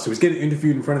NL lost. So he's getting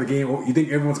interviewed in front of the game. You think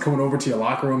everyone's coming over to your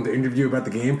locker room to interview about the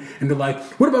game, and they're like,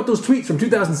 "What about those tweets from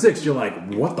 2006?" You're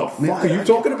like, "What the fuck are you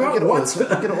talking about?" I get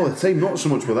it all the time. Not so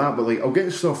much with that, but like, I'll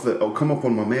get stuff that'll come up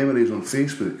on my memories on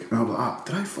Facebook, and I'll be like,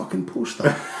 "Did I fucking post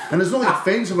that?" And it's not like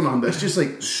offensive or nothing, but it's just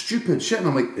like stupid shit. And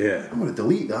I'm like, I'm going to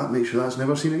delete that, make sure that's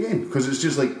never seen again, because it's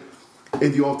just like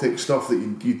idiotic stuff that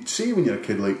you see when you're a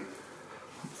kid, like.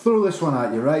 Throw this one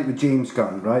at you, right, with James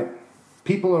Gunn, right?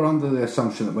 people are under the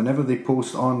assumption that whenever they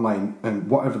post online, and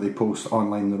whatever they post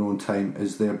online in their own time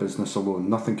is their business alone.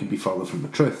 Nothing could be further from the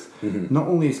truth. Not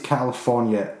only is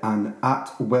California an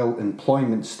at-will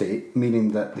employment state,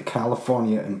 meaning that the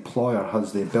California employer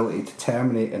has the ability to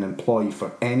terminate an employee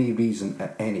for any reason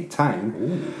at any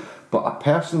time, but a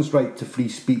person's right to free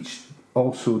speech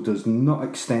also does not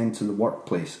extend to the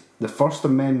workplace. The First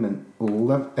Amendment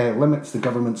limits the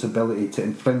government's ability to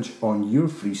infringe on your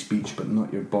free speech, but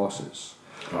not your boss's.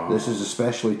 This is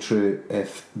especially true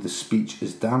if the speech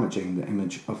is damaging the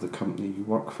image of the company you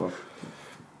work for.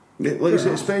 Yeah, like I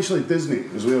say, especially Disney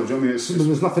as well. Do you know what I mean? But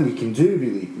there's nothing he can do,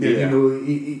 really. Yeah.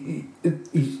 You know,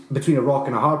 he's between a rock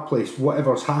and a hard place.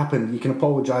 Whatever's happened, he can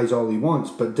apologise all he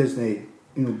wants, but Disney,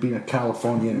 you know, being a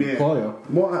California employer.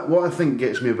 What I think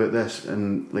gets me about this,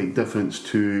 and like difference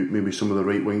to maybe some of the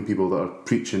right wing people that are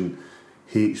preaching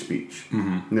hate speech.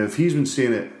 Now, if he's been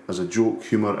saying it as a joke,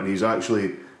 humour, and he's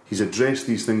addressed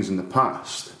these things in the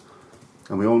past,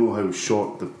 and we all know how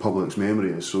short the public's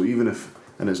memory is. So even if,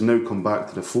 and it's now come back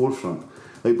to the forefront.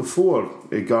 Like before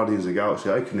Guardians of the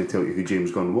Galaxy, I couldn't tell you who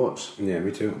James Gunn was. Yeah,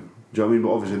 me too. Do you know what I mean?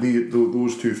 But obviously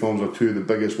those two films are two of the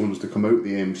biggest ones to come out of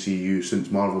the MCU since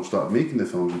Marvel started making the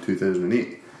films in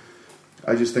 2008.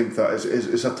 I just think that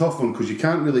it's a tough one because you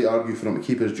can't really argue for him to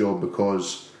keep his job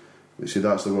because they say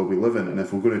that's the world we live in, and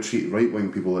if we're going to treat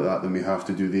right-wing people like that, then we have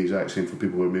to do the exact same for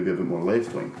people who are maybe a bit more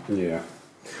left-wing. Yeah.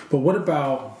 But what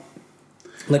about,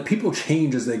 like, people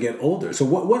change as they get older. So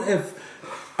what if,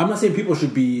 I'm not saying people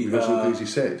should be... That's what things he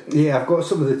said. Yeah, I've got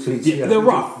some of the tweets. Yeah, they're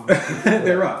rough.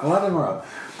 They're rough. A lot of them are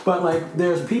rough. But, like,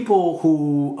 there's people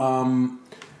who...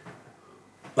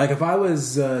 like, if I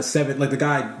was 7... Like, the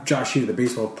guy, Josh Heater, the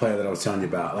baseball player that I was telling you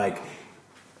about, like...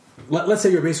 Let's say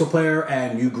you're a baseball player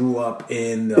and you grew up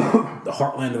in the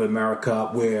heartland of America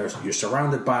where you're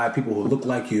surrounded by people who look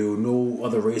like you, no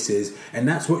other races, and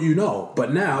that's what you know.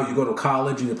 But now you go to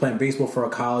college and you're playing baseball for a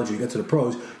college, and you get to the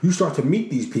pros, you start to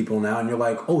meet these people now and you're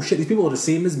like, oh shit, these people are the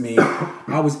same as me.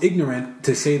 I was ignorant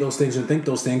to say those things and think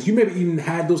those things. You maybe even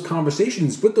had those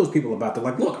conversations with those people about them.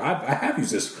 Like, look, I have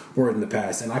used this word in the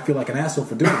past and I feel like an asshole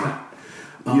for doing that.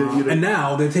 And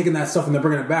now they're taking that stuff and they're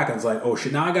bringing it back, and it's like, oh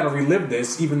shit! Now I got to relive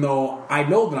this, even though I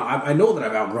know that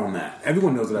I've outgrown that.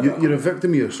 Everyone knows that I've outgrown. You're a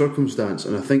victim of your circumstance,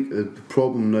 and I think the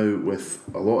problem now with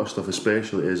a lot of stuff,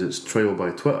 especially, is it's trial by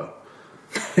Twitter.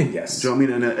 Yes. Do you know what I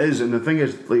mean? And it is, and the thing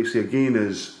is, like you say again,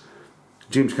 is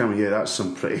James Cameron. Yeah, that's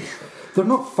some pretty. They're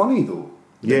not funny though.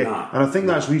 Yeah, and I think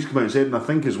that's what he's come out and said, and I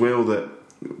think as well that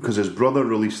because his brother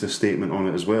released a statement on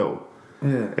it as well.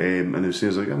 Yeah. And he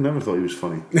says, like, I never thought he was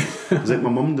funny. It's like,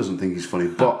 my mum doesn't think he's funny.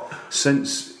 But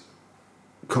since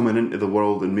coming into the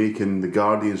world and making the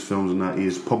Guardians films and that, he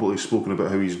has publicly spoken about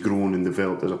how he's grown and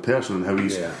developed as a person and how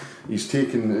he's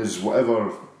taken his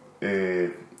whatever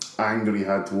anger he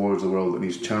had towards the world and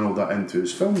he's channeled that into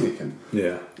his filmmaking.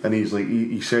 Yeah. And he's like,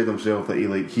 he said himself that he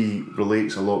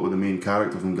relates a lot with the main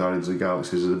character from Guardians of the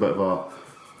Galaxy as a bit of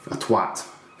a twat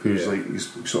who's like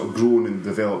he's sort of grown and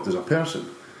developed as a person.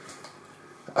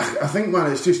 I think,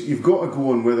 man, it's just you've got to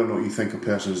go on whether or not you think a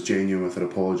person's genuine with their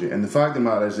apology. And the fact of the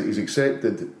matter is that he's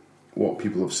accepted what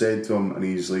people have said to him, and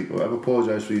he's like, well, I've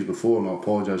apologised for these before, and I'll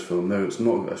apologise for them now. It's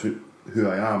not who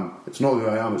I am. It's not who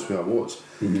I am. It's who I was.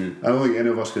 Mm-hmm. I don't think any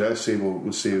of us would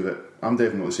say that I'm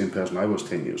definitely not the same person I was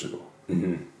 10 years ago. Mm-hmm.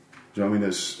 Do you know what I mean?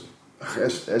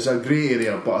 It's a grey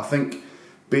area, but I think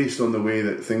based on the way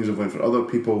that things have went for other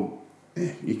people,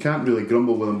 you can't really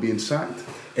grumble with them being sacked.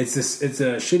 It's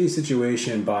a shitty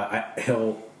situation, but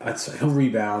he'll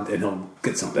rebound and he'll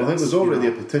get something. I think there's already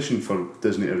a petition for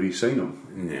Disney to re-sign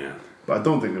him. Yeah, but I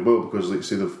don't think they will because, like,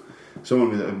 say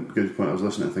someone made a good point. I was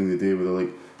listening to a thing the day where they're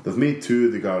like, they've made 2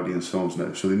 of the Guardians films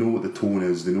now, so they know what the tone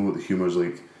is, they know what the humour's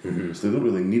like. Mm-hmm. So they don't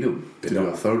really need him to do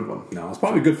a third one. No, it's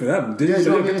probably good for them.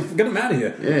 Get them out of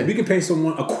here. Yeah. We can pay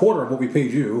someone a quarter of what we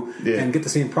paid you and get the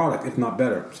same product, if not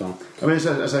better. So I mean, it's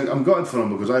like, I'm gutted for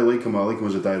him because I like him. I like him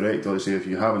as a director. Let's say if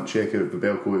you haven't, check out the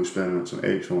Belko Experiment. It's an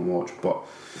excellent watch. But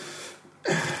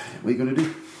what are you going to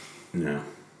do? Yeah.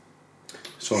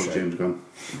 Sorry, James Gunn.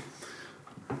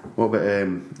 What about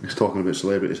he's talking about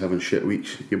celebrities having shit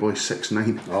weeks? Your boy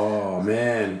 6ix9ine. Oh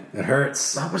man, it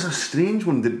hurts. That was a strange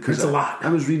one. It's a lot. I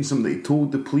was reading something that he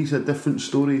told the police a different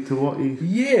story to what he.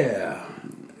 Yeah,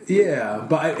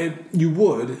 but you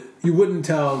wouldn't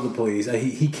tell the police.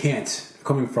 He can't,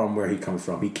 coming from where he comes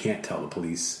from, he can't tell the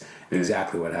police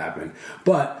exactly what happened.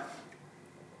 But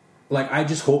like, I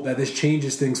just hope that this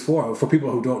changes things for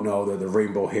people who don't know, the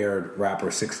rainbow-haired rapper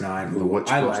 6ix9ine, who the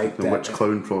witch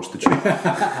clown prostitute,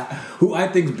 who I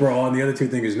think's bra, and the other two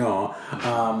think is no.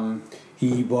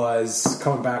 He was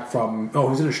coming back from... he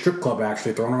was in a strip club,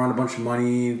 actually, throwing around a bunch of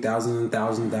money,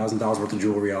 $1,000 worth of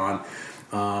jewelry on.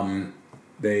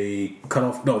 They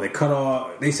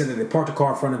said that they parked the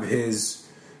car in front of his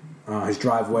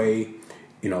driveway.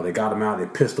 They got him out. They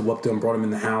pistol whipped him, brought him in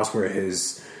the house where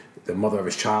the mother of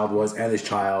his child was and his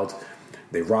child.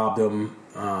 They robbed him,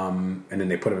 and then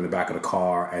they put him in the back of the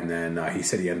car. And then he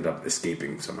said he ended up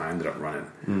escaping somehow. Ended up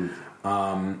running. A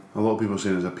lot of people say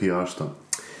it's a PR stunt.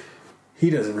 He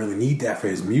doesn't really need that for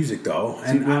his music, though,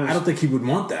 and I don't think he would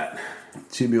want that.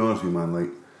 To be honest with you,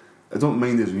 man, I don't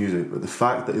mind his music, but the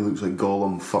fact that he looks like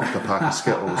Gollum fucked a pack of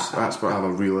Skittles, that's what I have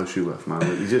a real issue with, man.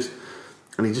 He just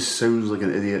sounds like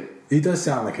an idiot. He does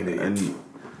sound like an idiot.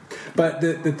 But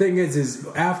the thing is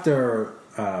after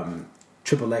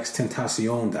Triple X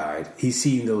Tentacion died, he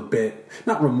seemed a bit,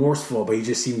 not remorseful, but he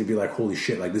just seemed to be like, holy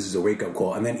shit, this is a wake-up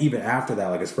call. And then even after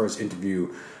that, his first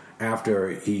interview, after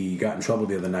he got in trouble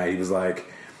the other night, he's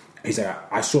like,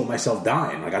 I saw myself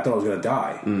dying. I thought I was going to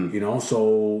die.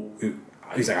 So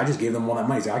he's like, I just gave them all that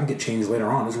money. He's like, I can get changed later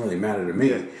on. It doesn't really matter to me.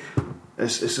 Yeah.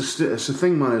 It's a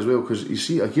thing, man, as well, because you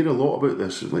see, I hear a lot about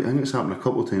this. I think it's happened a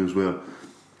couple of times where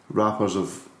rappers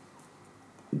have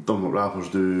done what rappers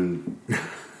do and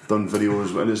done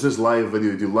videos, and it's this live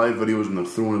video. They do live videos and they're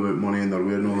throwing about money and they're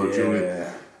wearing all their jewelry.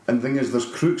 And the thing is, there's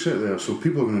crooks out there, so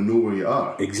people are going to know where you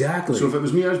are. Exactly. So if it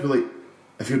was me, I'd be like,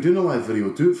 if you're doing a live video,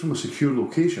 do it from a secure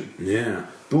location. Yeah.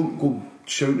 Don't go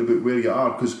shouting about where you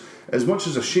are, because as much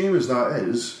as a shame as that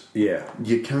is,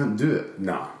 you can't do it.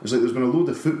 No. It's like there's been a load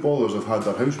of footballers have had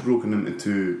their house broken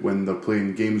into when they're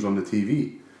playing games on the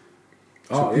TV.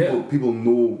 So people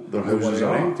know their houses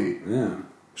are empty. Yeah.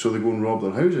 So they go and rob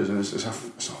their houses, and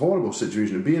it's a horrible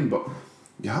situation to be in, but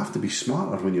you have to be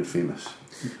smarter when you're famous.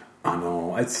 I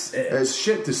know. It's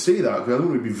shit to say that, because I don't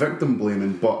want to be victim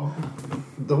blaming, but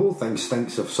the whole thing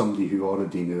stinks of somebody who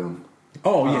already knew him.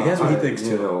 Oh yeah, that's what he thinks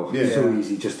too. It's so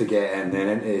easy just to get in then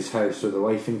into his house with the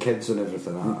wife and kids and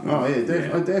everything. Oh yeah,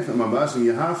 definitely, man. But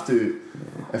you have to,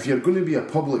 if you're going to be a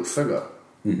public figure,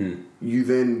 you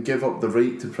then give up the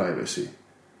right to privacy.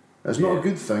 It's not a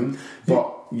good thing,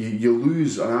 but you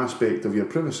lose an aspect of your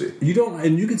privacy. You don't,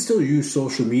 and you can still use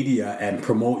social media and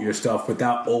promote your stuff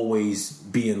without always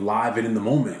being live and in the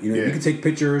moment. You can take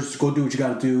pictures, go do what you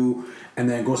got to do, and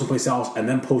then go someplace else, and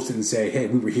then post it and say, "Hey,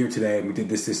 we were here today, and we did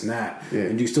this, this, and that." Yeah.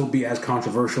 And you can still be as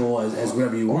controversial as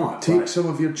whatever you want. Take some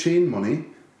of your chain money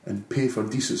and pay for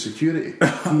decent security.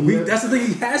 That's the thing.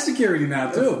 He has security now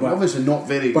too, but obviously not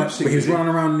very good. But he was running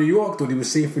around New York, thought he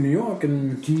was safe in New York.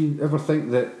 And do you ever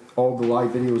think that all the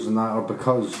live videos and that are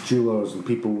because jewelers and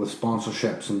people with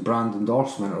sponsorships and brand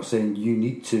endorsement are saying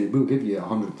we'll give you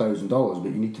 $100,000,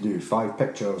 but you need to do 5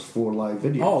 pictures, 4 live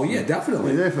videos? Oh yeah,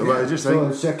 definitely. Definitely. Yeah. So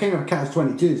it's a kind of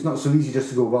catch-22. It's not so easy just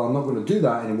to go, well, I'm not going to do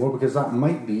that anymore, because that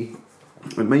might be.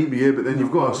 It might be, yeah, but then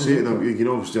you've got to say to them. You can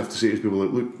obviously have to say to people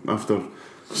like, look, after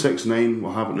 6ix9ine,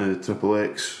 what happened to Triple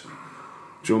X?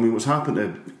 Do you know what I mean? What's happened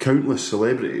to countless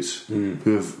celebrities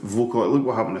who have vocalised? Look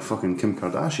what happened to fucking Kim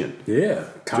Kardashian. Yeah.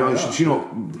 Do you know, she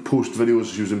not post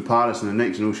videos she was in Paris, and the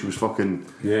next she was fucking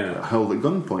held at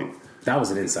gunpoint. That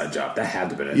was an inside job. That had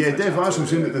to be an inside job. Yeah, definitely. That's what I'm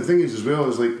saying. But the thing is, as well,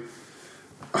 is like,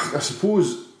 I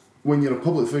suppose when you're a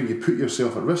public figure, you put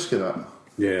yourself at risk of that.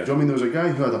 Yeah. Do you know what I mean? There was a guy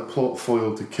who had a plot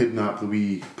foiled to kidnap the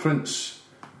wee prince,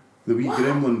 the wee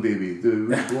gremlin baby, the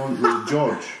wee blonde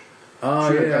George.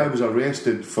 The guy was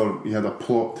arrested he had a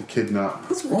plot to kidnap.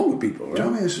 What's wrong with people, right? Do you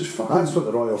know what I mean? It's just fucking... That's what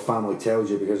the royal family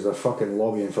tells you, because they're fucking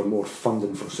lobbying for more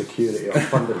funding for security or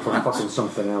funding for fucking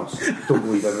something else. Don't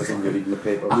believe everything you read in the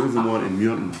paper. Move them on to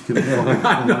Muirton. Give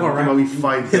him a wee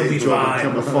 5 day job and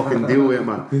give him a fucking deal with it,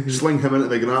 man. Sling him into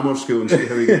the grammar school and see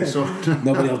how he gets on.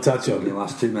 Nobody will touch him in the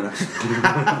last 2 minutes.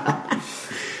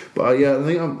 But I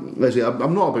think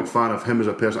I'm not a big fan of him as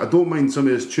a person. I don't mind some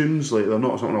of his tunes, like they're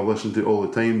not something I listen to all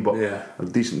the time, but they're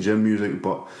decent gym music.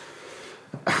 But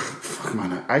fuck,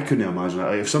 man, I couldn't imagine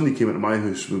it. If somebody came into my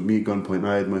house with me at gunpoint and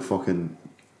I had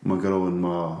my girl and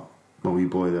my wee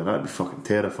boy there, that'd be fucking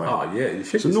terrifying. Oh yeah, you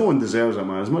should. So no one deserves it,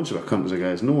 man. As much of a cunt as a guy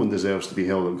is, no one deserves to be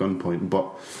held at gunpoint. But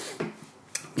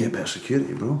get better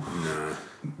security, bro. Nah.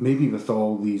 Maybe with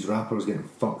all these rappers getting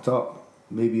fucked up,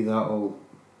 maybe that'll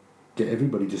get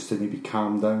everybody just to maybe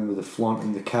calm down with the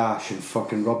flaunting the cash and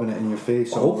fucking rubbing it in your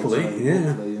face. Hopefully,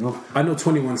 hopefully, you know. I know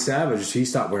 21 Savage, he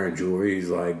stopped wearing jewelry.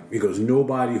 He goes,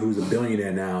 nobody who's a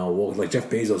billionaire now, like Jeff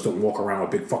Bezos, don't walk around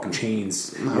with big fucking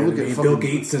chains. Nah, look at Bill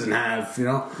Gates doesn't have,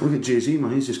 Look at Jay-Z,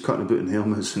 man. He's just cutting about in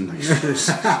helmets and nice shoes.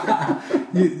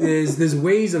 there's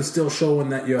ways of still showing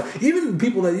that you're even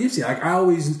people that you see. Like I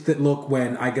always look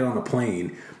when I get on a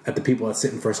plane at the people that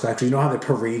sit in first class. 'Cause you know how they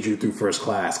parade you through first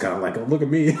class, kind of like, oh, look at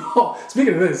me. Oh,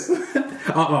 speaking of this,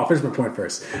 I'll finish my point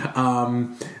first.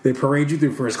 They parade you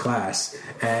through first class,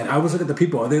 and I always look at the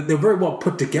people. They're very well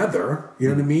put together. You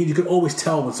know what I mean? You can always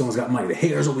tell when someone's got money. The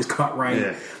hair's always cut right.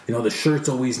 Yeah. You know, the shirt's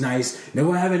always nice.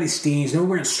 Never have any stains. Never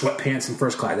wearing sweatpants in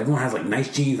first class. Everyone has like nice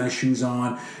jeans, nice shoes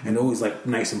on, and always like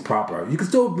nice and proper. You can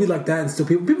still be like that, and still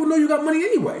people know you got money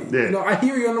anyway. Yeah. You know, I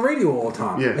hear you on the radio all the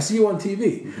time. Yeah. I see you on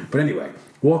TV. But anyway,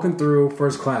 walking through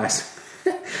first class.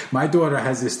 My daughter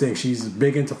has this thing. She's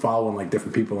big into following like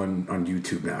different people on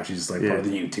YouTube now. She's like part of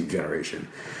the YouTube generation.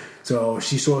 So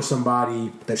she saw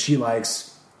somebody that she likes.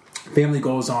 Family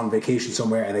goes on vacation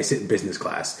somewhere and they sit in business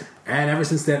class. And ever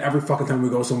since then, every fucking time we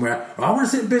go somewhere, I want to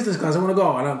sit in business class. I want to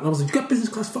go. And I was like, you got business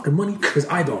class fucking money? Because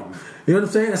I don't. You know what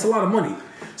I'm saying? That's a lot of money.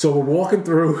 So we're walking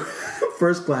through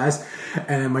first class,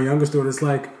 and my youngest daughter's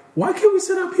like, why can't we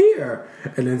sit up here?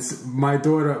 And then my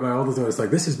older daughter's like,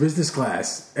 this is business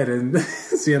class. And then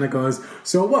Sienna goes,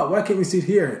 so what? Why can't we sit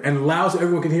here? And loud so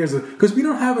everyone can hear us, because we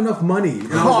don't have enough money.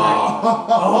 And I was like,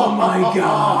 oh my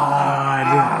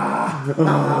God.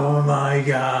 Oh my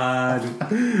God.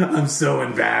 I'm so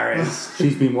embarrassed.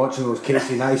 She's been watching those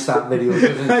Casey Neistat videos,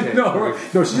 isn't she? No, right?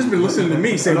 No, she's just been listening to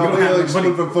me saying, we No, don't have like enough money.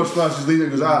 someone from first class is leaving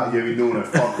and goes, yeah, we know it,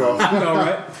 fuck off. I know,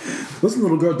 right? Listen,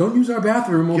 little girl, don't use our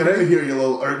bathroom. Get Okay? out of here, you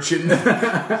little urchin.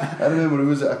 I remember it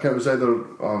was either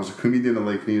I was a comedian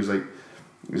and he was like,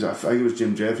 I think it was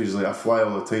Jim Jeffries. He's like, I fly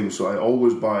all the time, so I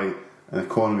always buy an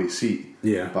economy seat.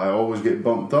 Yeah. But I always get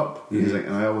bumped up. Mm-hmm. He's like,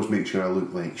 and I always make sure I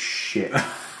look like shit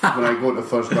when I go to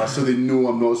first class, so they know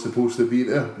I'm not supposed to be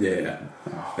there. Yeah.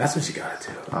 That's what you gotta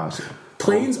do. So,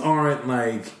 Planes aren't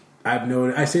like, I've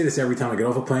noticed, I say this every time I get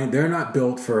off a plane, they're not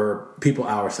built for people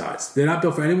our size. They're not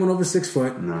built for anyone over 6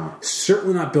 foot. No.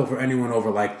 Certainly not built for anyone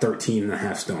over like 13 and a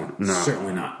half stone. No.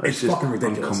 Certainly not. It's just fucking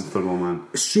ridiculous. uncomfortable, man.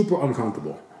 Super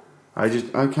uncomfortable. I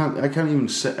can't even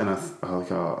sit in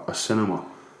a cinema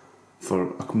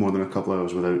for more than a couple of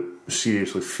hours without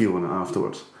seriously feeling it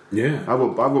afterwards. Yeah.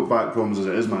 I've got back problems as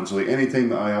it is, man. So like any time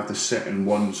that I have to sit in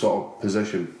one sort of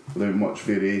position without much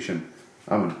variation,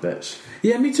 I'm in bits.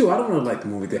 Yeah, me too. I don't really like the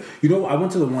movie there. You know, I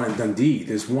went to the one in Dundee.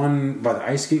 There's one by the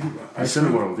ice skate.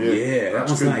 Cineworld, yeah. Yeah, that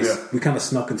That's one's good, nice. yeah. We kind of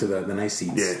snuck into the nice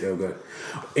seats. Yeah. They were good.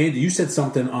 Andy, you said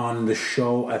something on the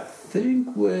show, I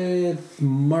think with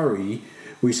Murray,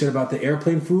 where you said about the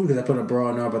airplane food, because I put a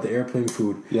bra now about the airplane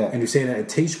food. Yeah. And you're saying that it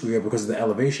tastes weird because of the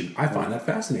elevation. I find that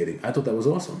fascinating. I thought that was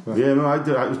awesome. Yeah, no, I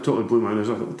did. I was totally blew my nose.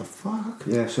 I thought, what the fuck?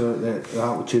 Yeah, so the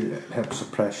altitude helps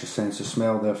suppress your sense of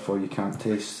smell, therefore you can't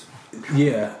taste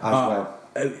Yeah. as well.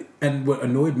 And what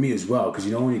annoyed me as well, because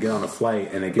you know when you get on a flight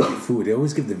and they give you food, they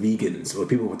always give the vegans or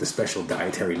people with the special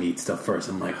dietary needs stuff first.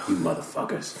 I'm like, you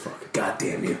motherfuckers. God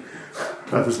damn you.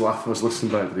 I was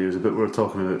listening back to it. It was a bit we were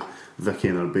talking about Vicky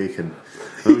and her bacon.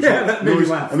 That made me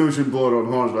laugh. I know we shouldn't blow her on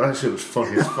horns, but that shit was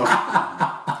funny as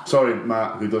fuck. Sorry,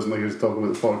 Matt, who doesn't like us talking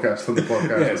about the podcast on the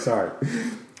podcast. Yeah, sorry.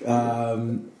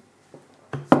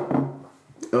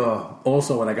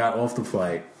 Also, when I got off the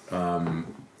flight,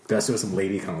 there was some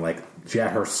lady kind of like, she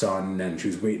had her son and she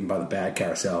was waiting by the bag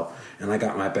carousel, and I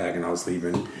got my bag and I was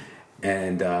leaving,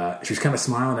 and she was kind of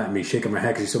smiling at me, shaking my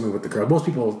head because she saw me with the girl. Most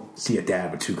people see a dad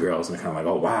with two girls and they're kind of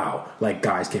like, oh wow, like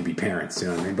guys can't be parents, you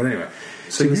know what I mean? But anyway,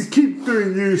 So you keep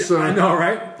doing you, son. I know,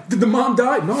 right? Did the mom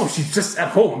die? No, she's just at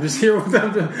home, just here with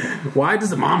them. Why does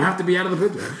the mom have to be out of the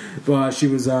picture? But she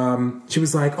was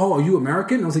like, "Oh, are you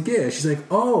American?" I was like, "Yeah." She's like,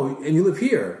 "Oh, and you live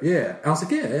here?" Yeah. I was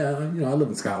like, "Yeah. You know, I live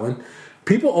in Scotland."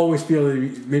 People always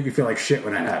make me feel like shit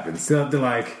when that happens. They're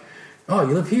like, "Oh,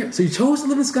 you live here, so you chose to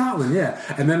live in Scotland?" Yeah.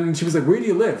 And then she was like, "Where do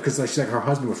you live?" Because she's like, her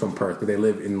husband was from Perth, but they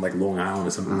live in like Long Island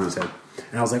or something. She said,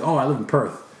 and I was like, "Oh, I live in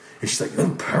Perth." And she's like,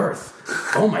 in Perth?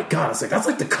 Oh my God. I was like, that's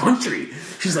like the country.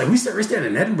 She's like, we're staying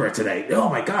in Edinburgh today. Oh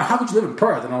my God, how could you live in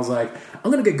Perth? And I was like,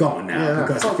 I'm going to get going now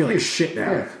because I feel like shit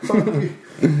now. Yeah, fuck you.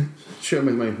 Shit, I'm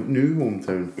in my new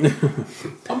hometown.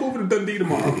 I'm moving to Dundee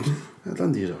tomorrow.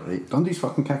 Dundee's alright. Dundee's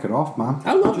fucking kicking off, man.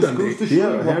 I love Just Dundee. goes to show Yeah,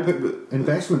 you I what heard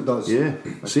investment does. Yeah,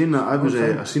 saying that,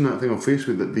 I seen that thing on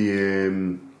Facebook that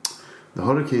the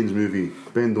Hurricanes movie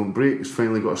Bend Don't Break has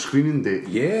finally got a screening date.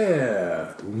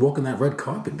 Yeah. Walking that red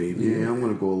carpet, baby. Yeah, I'm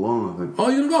going to go along, I think. Oh,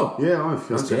 you're going to go? Yeah,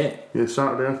 That's it. Yeah,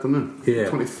 Saturday afternoon. Yeah.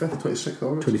 25th, 26th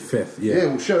August. 25th, yeah. Yeah,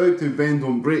 well, shout out to Bend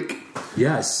Don't Break.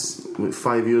 Yes. Like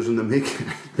 5 years in the making.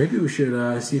 Maybe we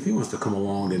should see if he wants to come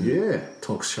along and Yeah.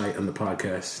 talk shite on the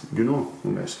podcast. You know,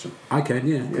 I'll message him. I can,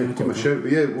 yeah. Yeah, give him a shout.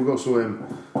 But yeah, we've also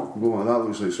what that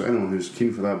looks like. So anyone who's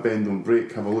keen for that Bend Don't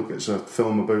Break, have a look. It's a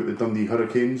film about the Dundee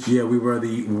Hurricanes. Yeah, we were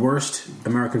the worst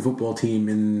American football team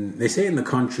in the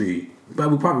country, but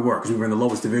we probably were because we were in the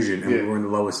lowest division and we were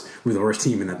the worst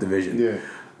team in that division. Yeah.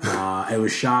 It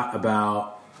was shot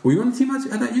about. Were you on the team at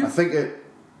that year? I think it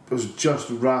was just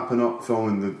wrapping up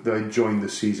filming that I joined the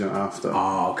season after.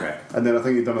 Oh, okay. And then I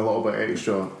think he'd done a little bit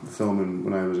extra filming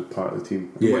when I was a part of the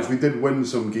team. Yeah. Which we did win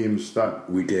some games that...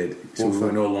 We did. So we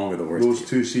were no longer the worst Those team.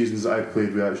 2 seasons that I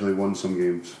played, we actually won some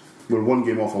games. We were 1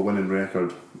 game off a winning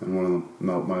record in one of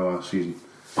them, my last season.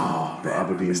 Oh, man,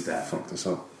 Aberdeen I missed that. fucked us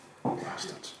up.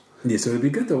 Bastards. Yeah, so it'd be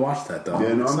good to watch that, though.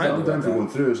 Yeah, no, I'm excited down about for that. going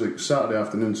through. It's like Saturday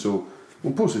afternoon, so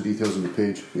we'll post the details on the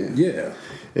page. Yeah.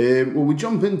 Well, we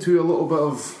jump into a little bit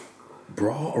of...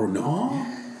 Bra or no?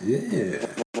 Yeah.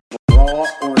 Raw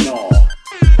or no?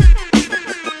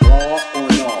 Raw or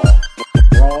no?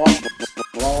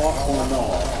 Raw or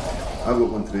no? I've got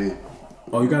one today.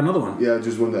 Oh, you got another one? Yeah,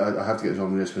 just one that I have to get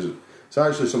on the list because it's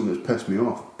actually something that's pissed me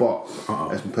off, but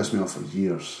it's been pissed me off for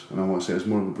years, and I want to say it's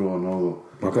more of a bra and all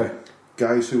though. Okay.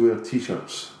 Guys who wear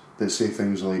t-shirts that say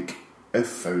things like, "If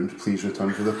found, please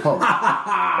return to the pub." And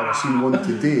I seen one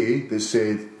today that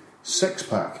said,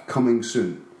 "6-pack coming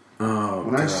soon." Oh,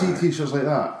 When I see t-shirts like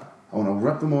that, I want to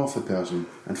rip them off the person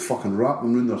and fucking wrap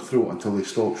them around their throat until they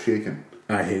stop shaking.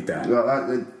 I hate that.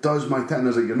 It does my thing.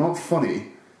 It's like, you're not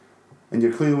funny, and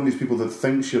you're clearly one of these people that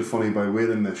thinks you're funny by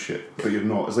wearing this shit, but you're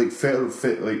not. It's like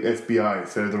like FBI,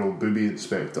 Federal Booby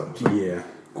Inspector. It's like, Yeah.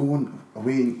 go on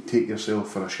away and take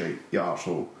yourself for a shite, you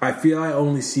arsehole. I feel I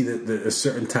only see a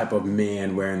certain type of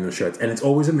man wearing those shirts, and it's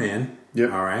always a man.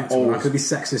 Yep. All right. So we're not Always. going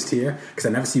to be sexist here because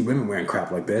I never see women wearing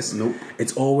crap like this. Nope.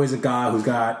 It's always a guy who's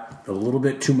got a little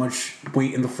bit too much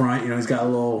weight in the front. You know, he's got a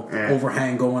little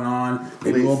overhang going on,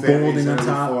 maybe Late a little 30s, balding on early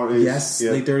top. 40s. Yes,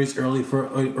 Yep. late 30s, early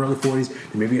 40s.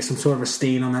 Maybe there's some sort of a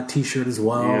stain on that T-shirt as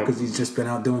well Yep. because he's just been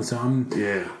out doing something.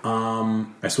 Yeah.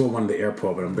 I saw one at the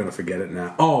airport, but I'm going to forget it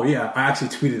now. Oh, yeah, I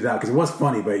actually tweeted it out because it was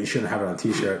funny, but you shouldn't have it on a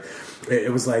T-shirt.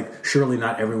 It was like, surely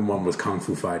not everyone was kung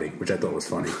fu fighting, which I thought was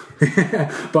funny.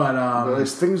 But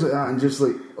it's things like that, and just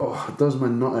like, oh, it does my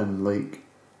nut in. Like,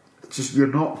 it's just, you're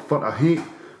not fun. I hate,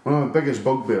 one of my biggest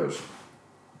bugbears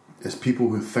is people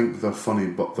who think they're funny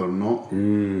but they're not.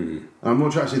 And I'm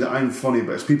not trying to say that I'm funny,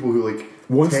 but it's people who like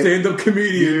one stand-up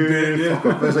comedian. Yeah,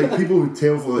 fuck off. It's like people who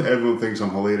tell people that everyone thinks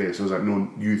I'm hilarious. I was like, no,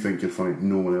 you think you're funny,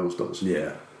 no one else does.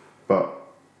 Yeah. But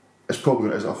it's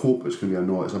probably, I hope it's going to be a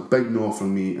no. It's a big no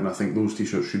from me, and I think those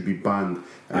t-shirts should be banned.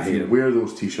 And I if hate you them. wear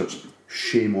those t-shirts,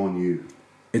 shame on you.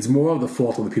 It's more of the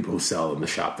fault of the people who sell them, the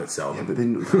shop that sell Yeah,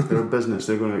 them. but they're a business.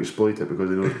 They're going to exploit it because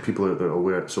they know people out there will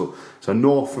wear it. So it's a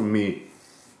no from me.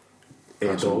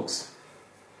 Adults.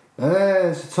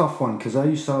 It's a tough one because I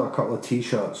used to have a couple of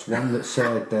t-shirts. One that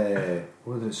said,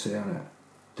 what did it say on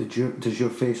it? Does your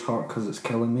face hurt because it's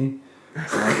killing me?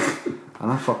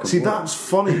 And I fucking See, wore it. that's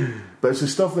funny, but it's the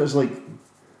stuff that's like,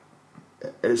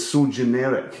 it's so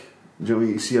generic. Do you know what I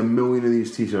mean? You see a million of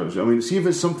these t-shirts. I mean, see if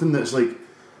it's something that's like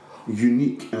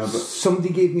unique and a bit. Somebody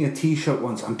gave me a t-shirt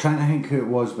once. I'm trying to think who it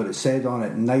was, but it said on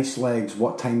it, "Nice legs.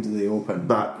 What time do they open?"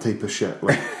 That type of shit.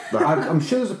 Like that. I'm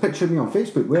sure there's a picture of me on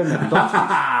Facebook wearing it.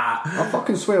 I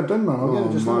fucking swear down, man. I'll get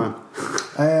it just man.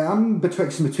 now. I'm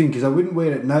betwixt and between because I wouldn't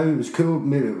wear it now. It was cool.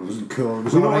 Maybe it wasn't cool. It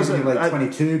was You know, alright it's when you're like I-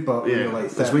 22, but when Yeah, you're like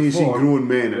 34, it's when you see grown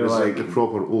men and you're it's like the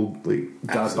proper old, like,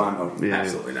 dad banter. yeah.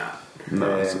 Absolutely not.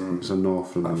 No, it's a no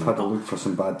from I've me. had to look for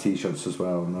some bad t-shirts as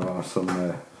well, and there are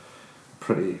some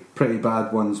pretty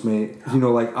bad ones, mate. You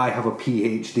know, like I have a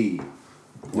PhD.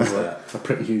 What's that? A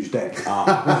pretty huge dick.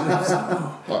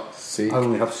 Fuck's sake. I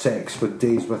only have sex with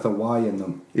days with a Y in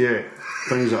them. Yeah,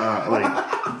 things like that.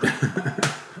 Like,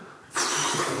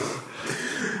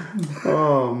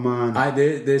 oh man.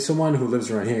 There's someone who lives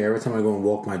around here. Every time I go and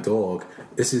walk my dog,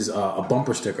 this is a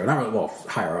bumper sticker. Not really, well,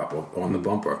 higher up on the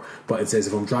bumper, but it says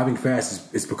if I'm driving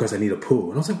fast, it's because I need a poo.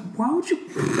 And I was like, why would you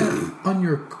put that on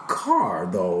your car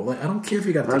though? Like, I don't care if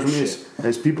you got That's that what it shit. is.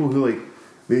 It's people who like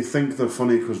they think they're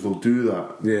funny because they'll do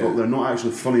that, Yeah. but they're not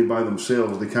actually funny by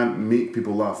themselves. They can't make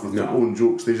people laugh with their No. own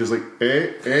jokes. They just like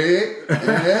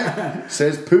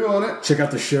says poo on it. Check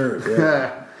out the shirt.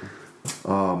 Yeah.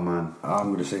 Oh man, I'm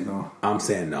going to say no. I'm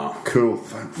saying no. cool.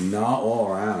 Thanks. Not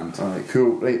all around. Alright,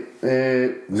 cool. Right,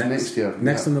 next year.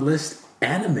 Next on the list,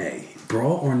 anime,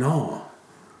 bra or no?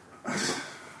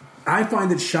 I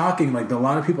find it shocking. Like a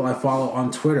lot of people I follow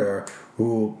on Twitter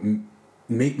who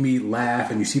make me laugh,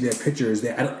 and you see their pictures.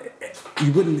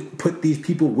 You wouldn't put these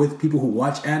people with people who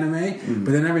watch anime,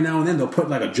 but then every now and then they'll put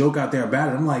like a joke out there about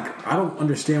it. I'm like, I don't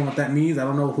understand what that means. I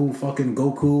don't know who fucking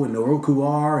Goku and Noroku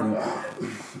are, and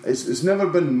It's never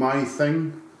been my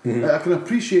thing. I can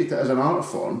appreciate it as an art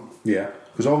form. Yeah.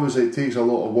 Because obviously it takes a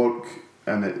lot of work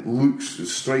and it looks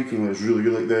strikingly, it's really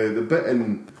good. Like the bit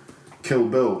in Kill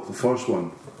Bill, the first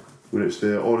one, where it's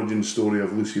the origin story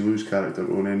of Lucy Liu's character,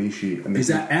 Onen Ishii. And Is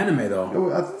that anime though?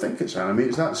 Oh, I think it's anime.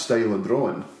 It's that style of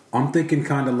drawing. I'm thinking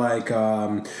kind of like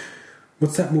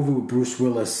what's that movie with Bruce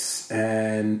Willis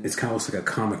and it kind of looks like a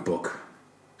comic book.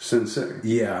 Sin City.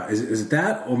 Yeah, is it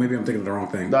that, or maybe I'm thinking of the wrong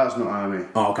thing? That's not anime.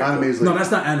 Oh, okay. Anime is cool. like, No,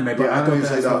 that's not anime. But yeah, I thought anime is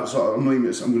like that's that sort of. I'm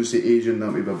going to say Asian. That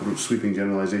may be a sweeping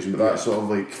generalisation, but that's sort of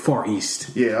like Far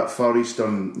East. yeah, that Far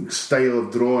Eastern style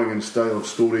of drawing and style of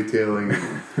storytelling.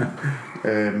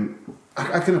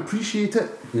 I can appreciate it.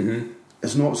 Mm-hmm.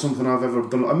 It's not something I've ever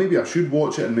done. Maybe I should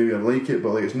watch it and maybe I like it,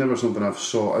 but like it's never something I've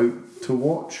sought out to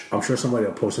watch. I'm sure somebody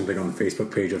will post something on the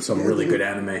Facebook page of some really good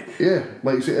anime. Yeah,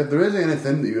 like so if there is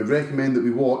anything that you would recommend that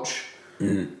we watch,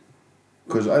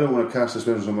 because I don't want to cast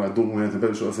aspersions on something I don't know anything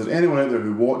about. So if there's anyone out there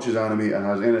who watches anime and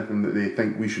has anything that they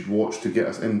think we should watch to get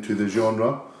us into the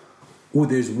genre. Oh,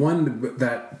 there's one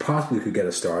that possibly could get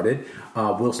us started.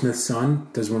 Will Smith's son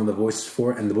does one of the voices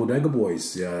for it, and the Bodega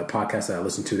Boys podcast that I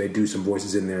listen to, they do some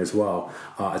voices in there as well.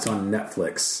 It's on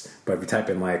Netflix, but if you type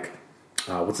in like,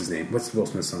 what's his name? What's Will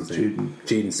Smith's son's name?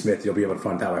 Jaden Smith. You'll be able to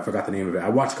find out. I forgot the name of it. I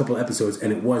watched a couple of episodes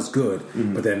and it was good,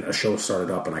 but then a show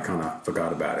started up and I kind of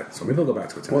forgot about it. So maybe I'll go back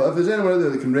to it tonight. Well, if there's anyone out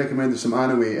there that can recommend us some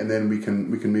anime, and then we can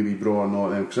maybe draw or not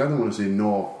them, because I don't want to say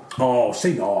no. Oh,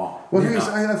 say no. Well,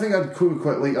 Yeah. I think I'd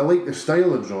quite like. I like the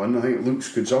style of drawing. I think it looks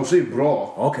good, so I'll say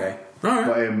bra. Okay. All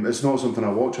right. But it's not something I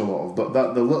watch a lot of.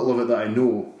 But the little of it that I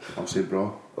know, I'll say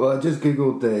bra. Well, I just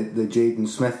googled the Jaden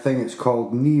Smith thing. It's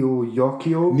called Neo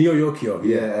Yokio. Neo Yokio.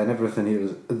 Yeah, and everything here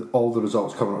is all the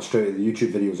results coming up straight. The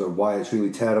YouTube videos are why it's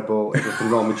really terrible. Everything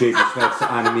wrong with Jaden Smith's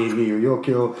anime Neo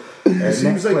Yokio. It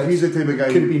seems like he's the type of guy.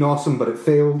 Could have been awesome, but it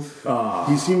failed.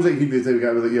 He seems like he'd be the type of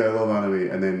guy with like, yeah, I love anime,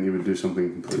 and then he would do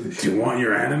something completely Do you want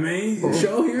your anime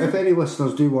show here? If any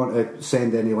listeners do want to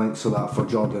send any links to that for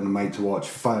Jordan and Mike to watch,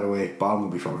 fire away. But I'm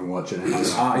gonna be fucking watching it.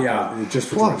 Yeah, just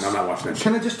for Plus, I'm not watching it.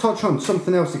 can I just touch on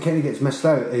something else that kind of gets missed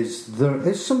out? Is there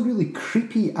is some really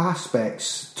creepy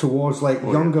aspects towards like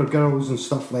younger girls and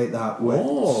stuff like that with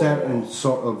certain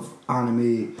sort of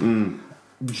anime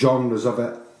genres of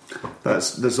it.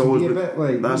 That's always Be a been, bit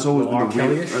like that's always been R. the weird,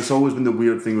 Kelly-ish? that's always been the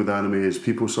weird thing with anime is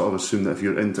people sort of assume that if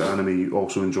you're into anime you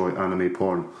also enjoy anime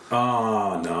porn.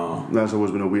 Oh no. That's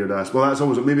always been a weird aspect. Well, that's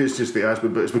always, maybe it's just the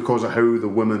aspect, but it's because of how the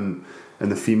women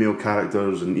and the female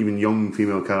characters and even young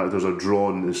female characters are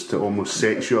drawn is to almost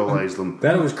sexualise them.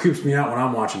 That always creeps me out when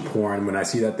I'm watching porn. When I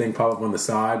see that thing pop up on the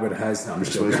side, but it has. I'm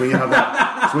just So it's joking. when you have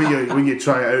that, it's when you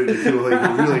try it out, you feel like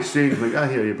it's really strange. Like,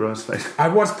 I hear you, bro. It's fine.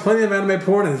 I've watched plenty of anime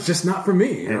porn, and it's just not for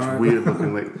me. It's weird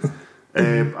looking. Like,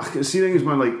 I can see things,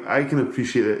 man. Like, I can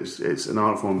appreciate it. It's an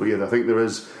art form, but yeah, I think there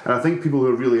is, and I think people who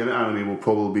are really into anime will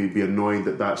probably be annoyed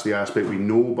that that's the aspect we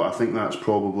know. But I think that's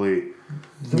probably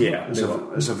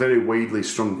it's a very widely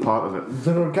strung part of it.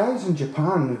 There are guys in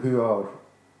Japan who are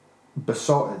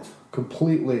besotted,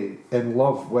 completely in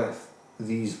love with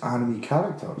these anime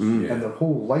characters, and their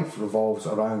whole life revolves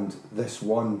around this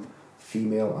one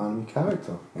female anime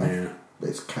character. Yeah.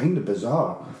 It's kind of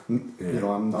bizarre. You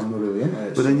know, I'm not really into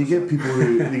it. But then you get people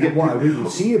who you get what I really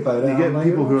see about it. you get I'm like,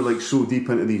 people who are like so deep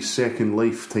into these Second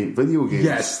Life type video games.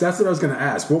 Yes, that's what I was going to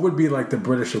ask. What would be like the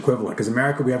British equivalent? Because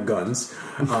America, we have guns.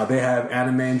 They have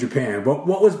anime in Japan.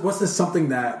 What's this something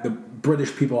that the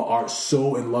British people are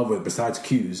so in love with besides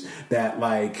cues that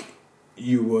like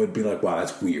you would be like, wow,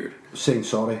 that's weird. saying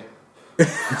sorry.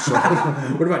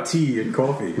 What about tea and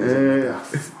coffee?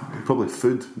 Probably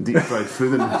food, deep fried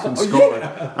food in Scotland.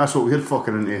 That's what we're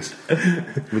fucking into.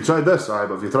 We tried this,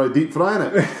 but if you try deep frying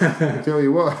it, I tell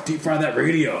you what. Deep fry that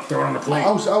radio, throw it on the plate.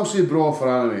 I'll say bra for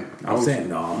anime. I'm saying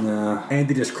no. Nah. And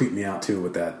they just creep me out too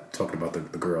with that, talking about the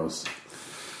girls.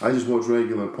 I just watch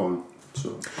regular porn.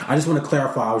 So I just want to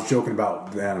clarify, I was joking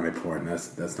about the anime porn.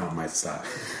 That's not my style.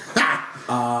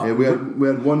 we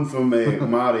had one from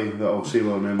Mari that I'll say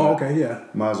will remember. Oh, okay, yeah.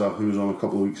 Mazza, who was on a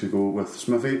couple of weeks ago with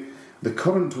Smithy. The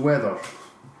current weather.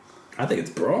 I think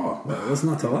it's bra. What's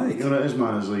not to like? You know what it is,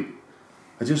 man? Is like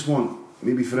I just want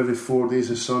maybe for every 4 days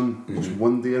of sun, just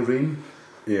 1 day of rain.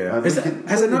 Yeah. I think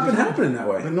Has it not been happening that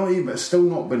way? But not even. But it's still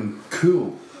not been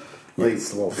cool. Like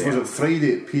it's a little was damp. it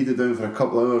Friday? It peed it down for a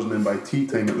couple of hours, and then by tea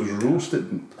time it was roasted,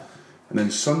 and then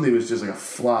Sunday was just like a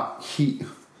flat heat.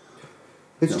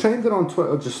 It's trending on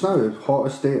Twitter just now.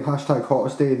 Hottest day,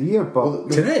 #hottest day of the year.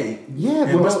 But Today? yeah,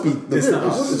 It must be. It's not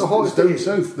it's us. the hottest down day.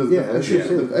 south.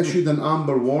 They've issued an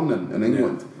amber warning in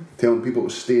England, telling people to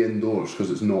stay indoors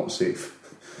because it's not safe.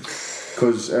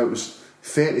 Because it was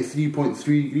 33.3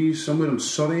 degrees somewhere in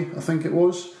Surrey, I think it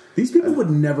was, These people would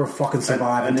never fucking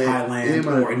survive in Thailand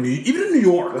or even in New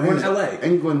York or in LA.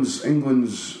 England's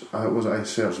was it? I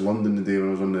searched London the day when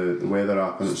I was on the weather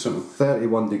app, and it's something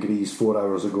 31 degrees 4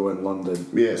 hours ago in London.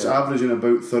 Yeah, it's averaging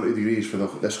about 30 degrees for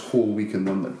this whole week in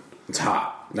London. It's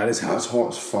hot. That is hot. That's hot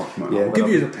as fuck, man. I'll give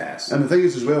you the pass. And the thing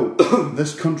is, as well,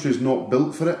 this country's not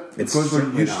built for it. It's because we're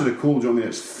certainly used to the cold. You know what I mean?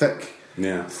 It's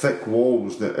thick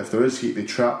walls that if there is heat, they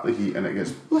trap the heat, and it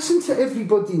gets. Listen to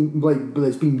everybody like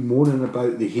that's been moaning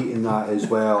about the heat and that as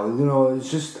well. You know, it's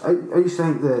just I used to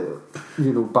think that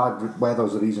bad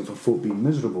weather's the reason for folk being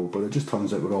miserable, but it just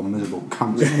turns out we're all miserable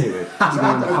cunts anyway.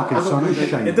 The fucking sun is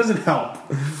shining. It doesn't help.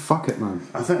 Fuck it, man.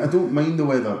 I don't mind the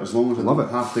weather as long as I don't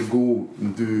have to go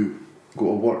to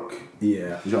work.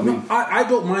 Yeah. Do you know what I mean? I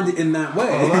don't mind it in that way.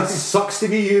 Oh, that sucks to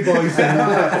be you boys.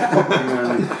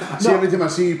 See, every time I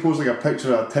see you post like a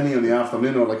picture of a tinny in the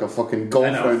afternoon or like a fucking golf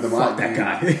round the fuck that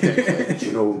guy.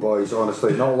 You know, boys,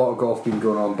 honestly, not a lot of golf been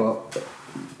going on, but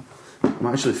I'm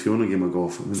actually feeling a game of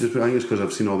golf. I think it's because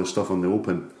I've seen all this stuff on the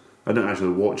Open. I didn't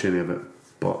actually watch any of it,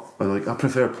 but I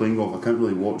prefer playing golf. I can't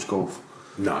really watch golf.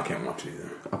 No, I can't watch it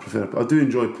either. I do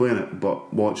enjoy playing it,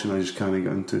 but watching I just can't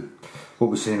get into. what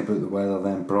we're saying about the weather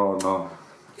then, bro, no.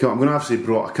 I'm going to have to say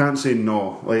bro. I can't say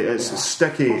no. Like it's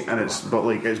sticky and it's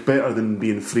better than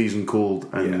being freezing cold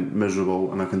and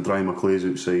miserable, and I can dry my clothes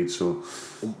outside. So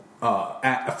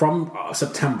from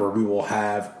September we will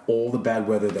have all the bad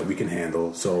weather that we can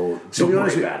handle. So to be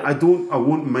honest, about it. I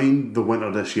won't mind the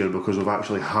winter this year because we've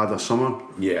actually had a summer.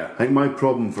 Yeah, I think my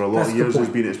problem for a lot That's of the years point.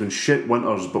 has been it's been shit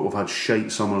winters, but we've had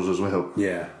shite summers as well.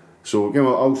 Yeah. So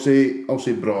I'll say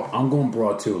bro. I'm going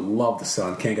broad too. Love the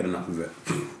sun. Can't get enough of it.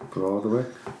 Broadway.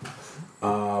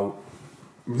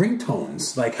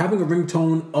 Ringtones, like having a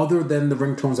ringtone other than the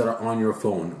ringtones that are on your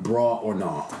phone, bra or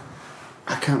not.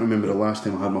 I can't remember the last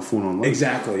time I had my phone on.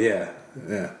 Exactly. Yeah.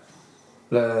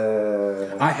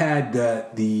 I had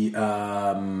the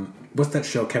what's that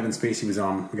show Kevin Spacey was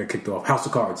on? We got kicked off. House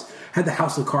of Cards. Had the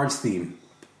House of Cards theme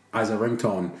as a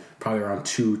ringtone probably around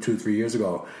 2-3 years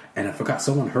ago, and I forgot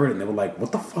someone heard it and they were like,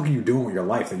 "What the fuck are you doing with your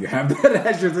life that you have that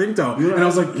as your ringtone?" And I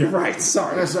was like, "You're right.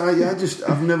 Sorry."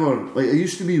 I've never like it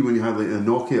used to be when you had like the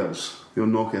Nokias. Your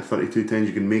Nokia 3210s,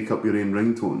 you can make up your own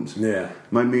ringtones. Yeah.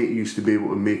 My mate used to be able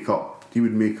to make up. He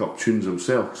would make up tunes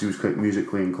himself because he was quite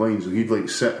musically inclined. So he'd like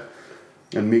sit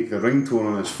and make the ringtone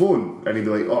on his phone, and he'd be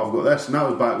like, "Oh, I've got this." And that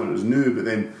was back when it was new. But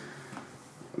then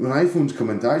when iPhones come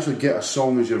in, to actually get a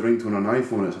song as your ringtone on an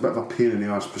iPhone, it's a bit of a pain in the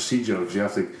ass procedure because you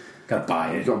have to Gotta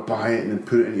buy it. and then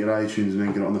put it into your iTunes and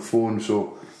then get it on the phone.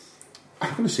 So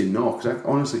I'm going to say no because I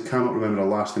honestly cannot remember the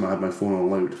last time I had my phone on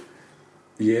loud.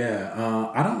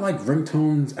 Yeah, I don't like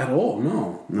ringtones at all.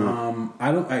 No.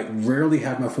 I rarely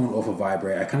have my phone off a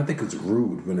vibrate. I kind of think it's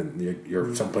rude when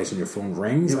you're someplace and your phone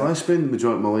rings. Yeah, well, I spend the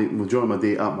majority of my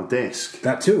day at my desk.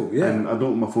 That too. Yeah. And I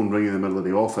don't want my phone ringing in the middle of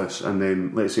the office, and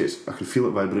then let's say I can feel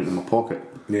it vibrating in my pocket.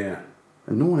 Yeah.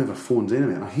 And no one ever phones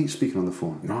anyway. And I hate speaking on the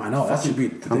phone. No, I know that should be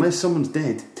unless someone's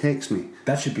dead, text me.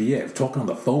 That should be it. Talking on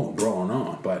the phone, bro, or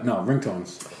not. But no,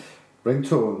 ringtones.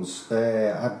 Ringtones.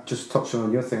 I just touched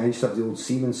on your thing. I used to have the old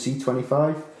Siemens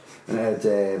C25, and it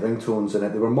had ringtones in it.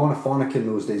 They were monophonic in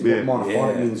those days. Yeah. What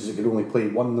monophonic means is you could only play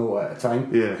one note at a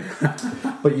time. Yeah.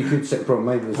 But you could sit from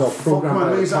mine. It was all Fuck programmed man,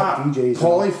 by is top that DJs.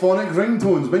 polyphonic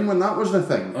ringtones? When that was the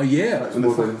thing. Oh yeah. And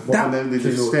then they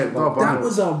just stepped up. That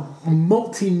was a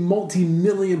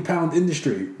multi-million pound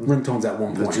industry. Ringtones at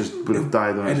one point. It just would have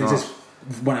died on its and it arse.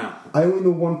 just went out. I only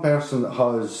know one person that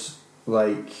has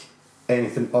like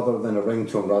anything other than a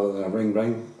ringtone rather than a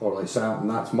ring or like sound, and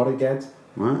that's Murray Ged.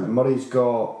 Right. And Murray's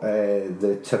got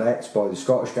the Tourette's boy, the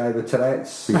Scottish guy with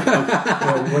Tourette's.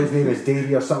 What his name is,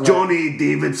 Davey or something. Johnny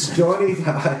Davidson. Johnny,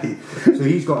 aye. So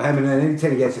he's got him, and then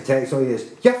anytime he gets a text, all he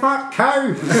is, "You fat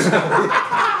cow!"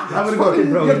 I would have got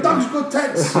your dog's got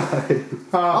tits.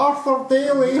 Arthur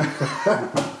Daly.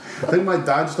 I think my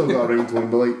dad still got a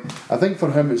ringtone, but like I think for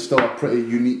him it's still a pretty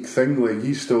unique thing. Like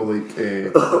he's still like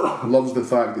loves the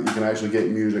fact that you can actually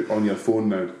get music on your phone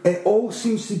now. It all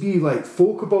seems to be like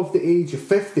folk above the age of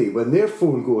 50 when their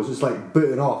phone goes, it's like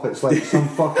booting off. It's like some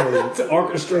fucking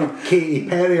orchestra, Katy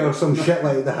Perry or some shit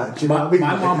like that. Do you know what I mean?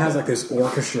 My mom has like this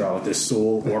orchestra, this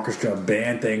soul orchestra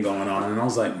band thing going on, and I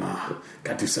was like, "Ma,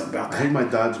 gotta do something about I think that." my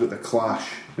dad's got the Clash.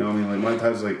 You know what I mean? Like my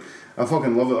dad's like, I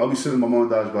fucking love it. I'll be sitting in my mum and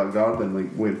dad's back garden,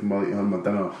 like waiting for my to have my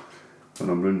dinner when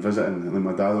I'm round visiting, and then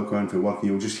my dad will come in for work, and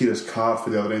you'll just hear his car for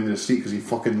the other end of the street because he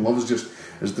fucking loves just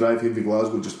his drive home to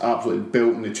Glasgow, just absolutely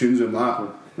belting the tunes in that.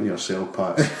 And yourself,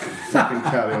 Pats. Fucking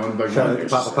carry on, big Shout out man. to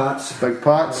Papa Pats. Big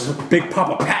Pats. Big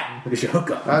Papa Pat. It's your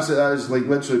hookup. That is like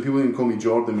literally people didn't call me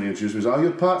Jordan when he introduced me. He was like, "Oh,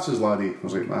 you're Pat's laddie." I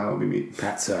was like, "Nah, that'll be me."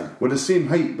 Pat's son. We're the same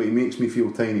height, but he makes me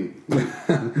feel tiny.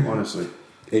 Honestly,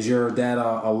 Is your dad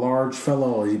a large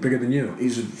fellow, or is he bigger than you?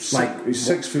 he's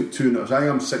 6'2". No, I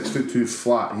am 6'2"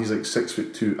 flat. He's like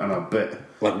 6'2" and a bit.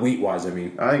 Like weight-wise, I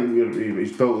mean. I think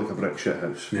he's built like a brick shit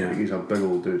house. Yeah. Like, he's a big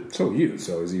old dude. So are you.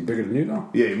 So is he bigger than you now?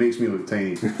 Yeah, he makes me look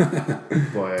tiny.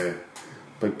 But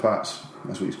Big Pat's,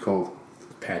 that's what he's called.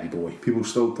 Paddy boy. People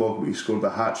still talk about he scored a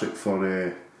hat trick for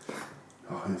who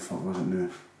the fuck was it now?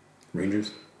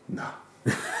 Rangers? Nah.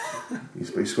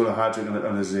 he scored a hat trick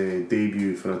on his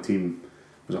debut for a team.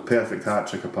 It was a perfect hat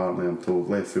trick apparently, I'm told.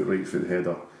 Left foot, right foot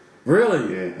header.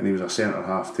 Really? Yeah, and he was a centre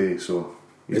half too, so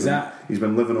he's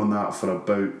been living on that for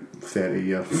about 30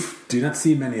 years. Do you not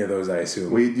see many of those, I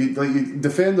assume? Well,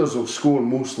 defenders will score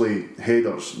mostly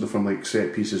headers from like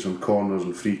set pieces from corners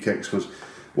and free kicks, because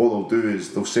what they'll do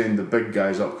is they'll send the big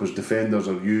guys up, because defenders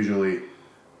are usually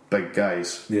big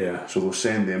guys. Yeah. So they'll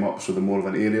send them up, so they're more of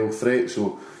an aerial threat.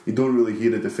 So you don't really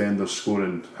hear the defenders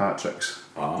scoring hat tricks.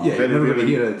 Yeah, you never really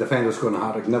hear a defender scoring a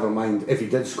hat-trick. Never mind, if he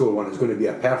did score one, it's going to be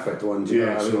a perfect one. Do you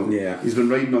know what I mean? Yeah. He's been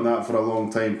riding on that for a long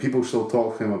time. People still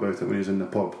talk to him about it when he's in the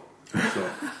pub. So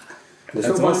There's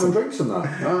still buying him drinks on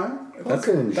that.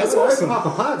 That's awesome. Papa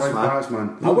Pats, Like man. Pats,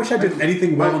 man. I wish I did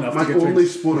anything well enough My to get only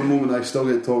drinks. sporting moment I still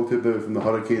get talked about from the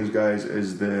Hurricanes guys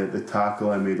is the tackle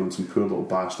I made on some poor little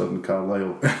bastard in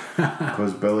Carlisle,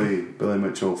 because Billy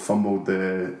Mitchell fumbled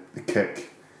the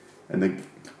kick, and the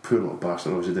poor little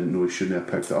bastard obviously didn't know he shouldn't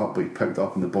have picked it up, but he picked it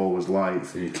up and the ball was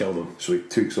live. And you killed him. So he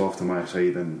tooks off to my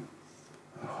side and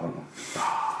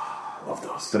Love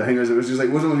those. the thing is, it was just like,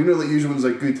 wasn't it, you know, like usually when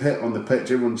there's a good hit on the pitch,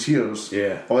 everyone cheers.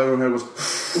 Yeah. All everyone heard was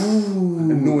ooh,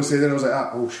 and no one said it. I was like,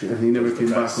 oh shit, and he never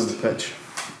came back on the pitch.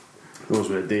 Those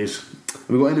were the days. Have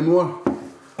we got any more?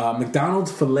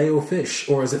 McDonald's Filet-O-Fish,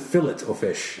 or is it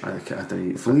fillet-o-fish? I don't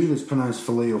eat I believe it's pronounced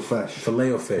filet-o-fish.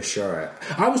 Filet-O-Fish, alright.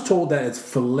 I was told that it's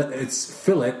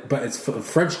fillet, but it's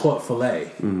French call it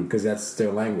filet, because that's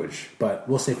their language. But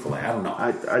we'll say filet, I don't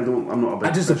know. I'm not a big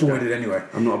I just fish avoid guy. it anyway.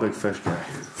 I'm not a big fish guy.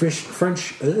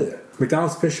 French,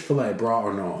 McDonald's fish filet, bra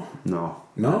or no?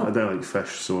 No, I don't like fish,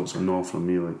 so it's a no from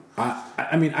me. Like,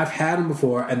 I mean, I've had them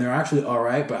before, and they're actually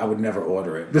alright, but I would never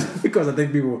order it because I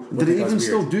think people would do they think even that's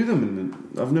still weird. do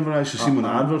them? I've never actually seen one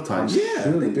advertised. Yeah,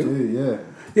 Sure they do. yeah.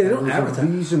 Yeah, they don't There's advertise. a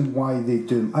reason why they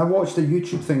do them. I watched a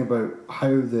YouTube thing about how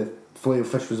the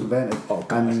filet-o-fish was invented. Oh,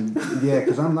 God. And yeah,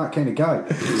 because I'm that kind of guy.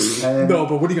 No,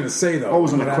 but what are you going to say though?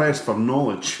 Always on What a happened? quest for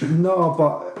knowledge. No,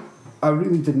 but I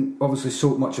really didn't obviously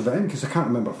soak much of it in because I can't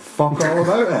remember fuck all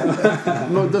about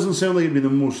it. No, it doesn't sound like it'd be the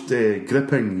most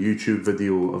gripping YouTube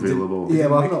video available. Yeah,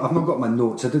 well, I've not got my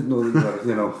notes. I didn't know that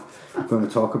you were, going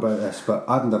to talk about this, but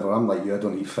I'm like you, I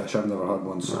don't eat fish. I've never had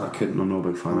one, so I couldn't. I'm not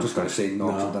a big fan I'm of just going to fish. say no,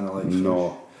 'cause I didn't like fish.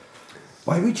 No.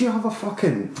 Why would you have a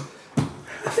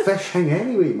fish hang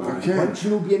anyway, man? Okay. Why would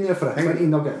you not be in there for a 20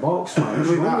 nugget box, man? What's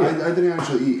wrong with you? I didn't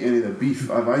actually eat any of the beef.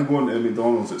 If I go into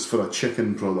McDonald's, it's for a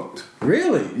chicken product.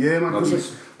 Really? Yeah, man. 'Cause, Nuggets.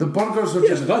 like, the burgers are Yeah,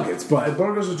 just the nuggets, the but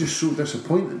burgers are just so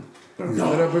disappointing.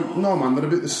 No. They're about man. They're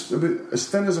about as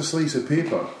thin as a slice of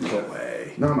paper. no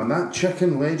way. No man, that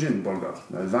chicken legend burger.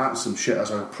 Now that's some shit. That's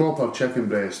a proper chicken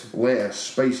breast, lettuce,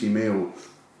 spicy mayo.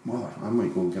 Mother, I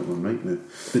might go and get one right now.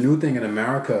 The new thing in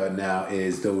America now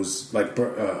is those like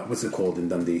what's it called in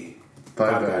Dundee?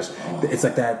 Five Guys. It's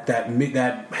like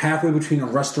that halfway between a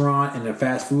restaurant and a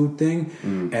fast food thing,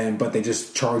 but they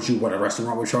just charge you what a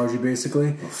restaurant would charge you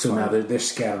basically. So now they're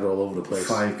scattered all over the place.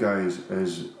 Five Guys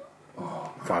is.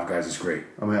 Five Guys is great.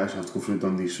 I might actually have to go through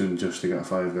Dundee soon just to get a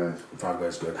Five Guys. Five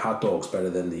Guys is good. Hot dogs better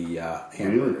than the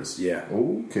hamburgers. Yeah.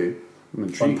 Okay. I'm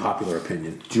intrigued. Unpopular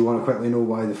opinion. Do you want to quickly know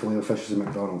why the filet-o-fish is at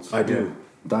McDonald's? I do. I'm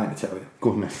dying to tell you. Go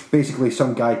on then. Basically,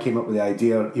 some guy came up with the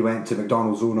idea. He went to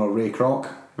McDonald's owner Ray Kroc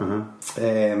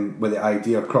with the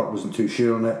idea. Kroc wasn't too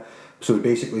sure on it, so he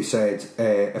basically said,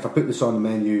 "If I put this on the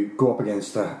menu, go up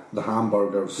against the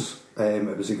hamburgers."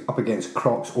 It was up against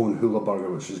Kroc's own hula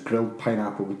burger, which was grilled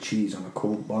pineapple with cheese on a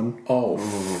cold bun, Oh,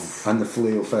 and the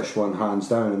filet-o-fish one hands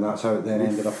down, and that's how it then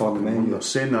ended up on the menu. You're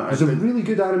saying that. There's a really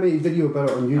good animated video about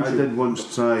it on YouTube. I did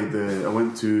once try I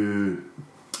went to,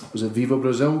 was it Viva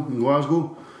Brazil in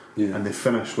Glasgow? Yeah. And they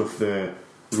finished with the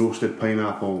roasted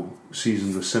pineapple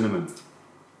seasoned with cinnamon.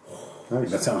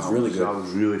 Nice. that sounds really good. That was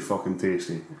really fucking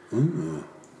tasty.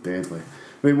 Deadly.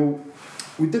 Right, well,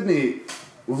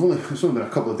 it's only been a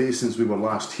couple of days since we were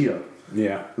last here.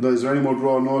 Yeah. Is there any more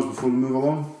raw noise before we move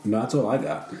along? No, that's all I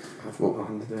got. I've got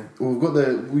nothing to do.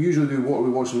 Well, we usually do what are we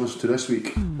watching and listen to this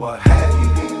week. What have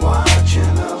you been watching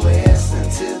or listening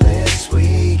to this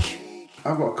week?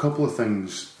 I've got a couple of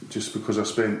things just because I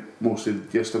spent most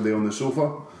of yesterday on the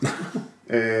sofa.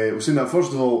 We've seen that.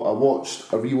 First of all, I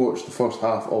rewatched the first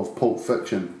half of Pulp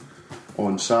Fiction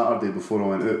on Saturday before I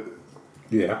went out,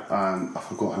 Yeah. and I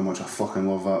forgot how much I fucking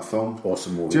love that film.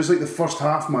 Awesome movie. Just like the first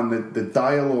half, man, the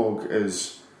dialogue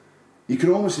is, you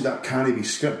can almost see that can't be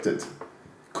scripted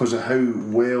because of how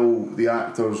well the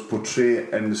actors portray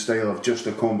it in the style of just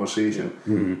a conversation.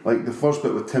 Mm-hmm. Like the first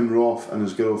bit with Tim Roth and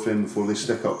his girlfriend before they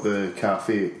stick up the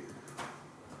cafe.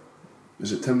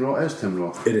 Is it Tim Roth? It is Tim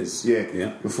Roth. It is. Yeah. Yeah.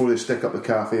 Before they stick up the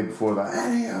cafe, before that,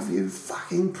 any of you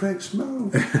fucking pricks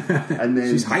move. And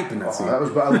then She's hyping that scene. That was,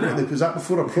 but was that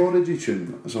before a Prodigy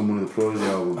tune? It's on one of the Prodigy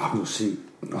albums. I've not seen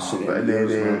it. But and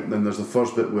then there's the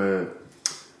first bit where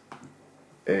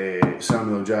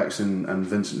Samuel L. Jackson and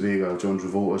Vincent Vega, John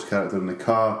Travolta's character, in the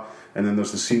car, and then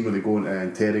there's the scene where they go to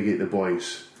interrogate the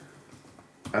boys.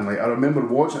 And like I remember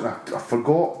watching it, I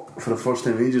forgot for the first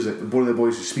time in ages that one of the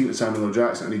boys is speaking to Samuel L.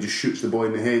 Jackson and he just shoots the boy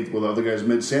in the head while the other guy's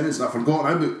mid-sentence, and I forgot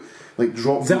how about like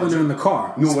drop. Is that when they're in the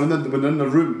car? No, when they're in the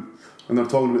room and they're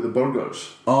talking about the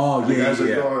burgers. Oh, And the yeah, guy's like,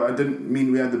 yeah. oh, I didn't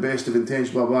mean we had the best of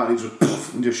intentions, blah blah, and he just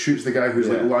poof, and just shoots the guy who's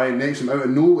like lying next to him out of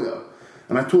nowhere.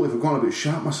 And I totally forgot about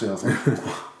shat myself.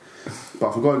 But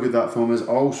I forgot how good that film is. I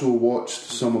also watched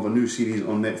some of a new series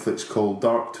on Netflix called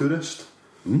Dark Tourist.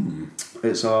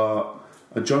 It's a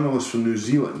journalist from New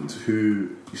Zealand who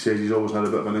he says he's always had a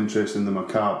bit of an interest in the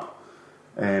macabre.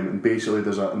 And basically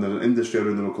there's an industry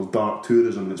around there called dark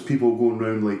tourism, and it's people going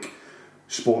around like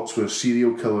spots where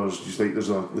serial killers, just like there's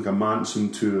a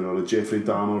Manson tour or a Jeffrey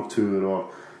Dahmer tour, or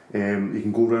you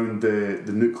can go around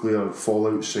the nuclear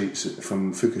fallout sites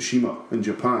from Fukushima in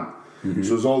Japan. So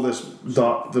there's all this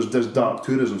dark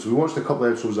tourism. So we watched a couple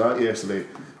of episodes of that yesterday.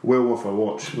 Well worth a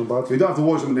watch. Not bad. We don't have to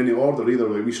watch them in any order either.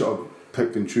 Like we sort of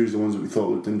picked and choose the ones that we thought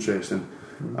looked interesting.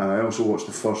 And I also watched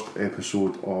the first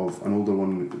episode of an older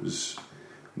one. It was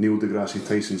Neil deGrasse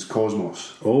Tyson's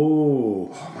Cosmos. Oh,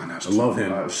 Man, that's I love him.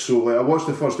 That was so. Like, I watched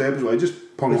the first episode. I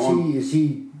just pung it on. Is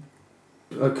he?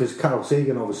 Because Carl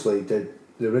Sagan obviously did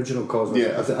the original Cosmos.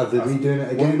 Yeah, Are they redoing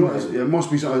it Well, again? you know, it must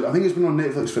be. I think it's been on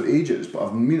Netflix for ages, but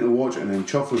I've meant to watch it. And then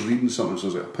Chuff was reading something, so I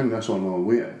was like, "Ping this on while I'm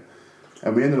waiting."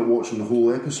 And we ended up watching the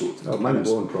whole episode. Oh, mind And it's-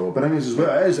 blowing, probably. But the thing is, as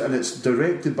well, it is, and it's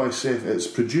directed by Seth. It's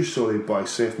produced, by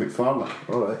Seth MacFarlane.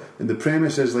 All right. And the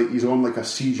premise is like he's on like a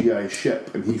CGI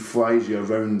ship, and he flies you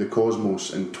around the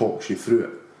cosmos and talks you through it.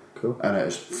 Cool. And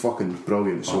it's fucking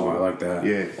brilliant. So Oh, I like that.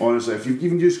 Yeah, honestly, if you've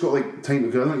even just got like time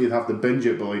to kill, I think you'd have to binge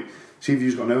it. But like, see if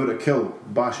you've just got an hour to kill,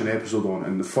 bash an episode on.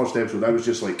 And the first episode, I was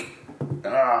just like,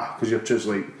 because you're just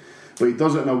like, but he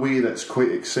does it in a way that's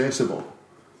quite accessible.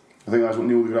 I think that's what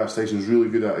Neil deGrasse Tyson's really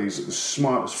good at. He's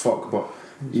smart as fuck, but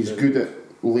he's good at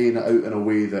laying it out in a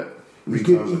way that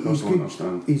retards that doesn't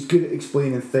understand. He's good at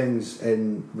explaining things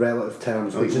in relative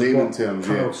terms, Like which is layman what terms,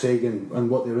 Carl yeah. Sagan and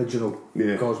what the original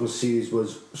Yeah. Cosmos series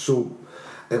was. So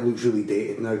it looks really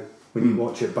dated now when you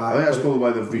watch it back. I think that's But- probably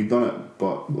why they've redone it.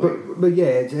 But like, But yeah,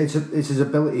 it's his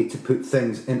ability to put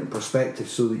things into perspective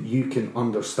so that you can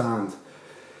understand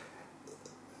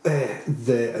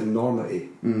the enormity.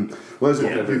 well,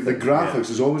 the graphics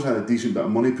has always had a decent bit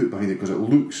of money put behind it because it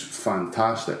looks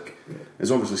fantastic. It's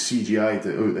obviously CGI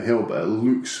to out the hell, but it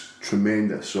looks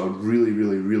tremendous. So I'd really,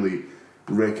 really, really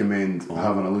recommend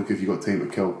having a look if you've got time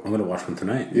to kill. I'm going to watch one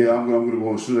tonight. Yeah, I'm going to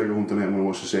go as soon as I get home tonight. I'm going to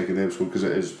watch the second episode because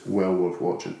it is well worth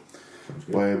watching.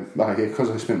 But because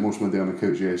I spent most of my day on the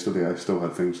couch yesterday, I still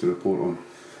had things to report on.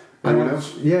 Anyone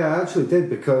else? Yeah, I actually did,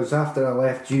 because after I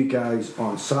left you guys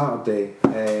on Saturday,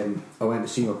 I went to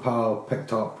see my pal,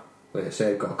 picked up, like I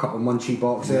said, got a couple of munchie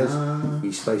boxes,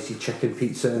 eat spicy chicken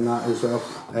pizza and that as well,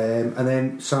 and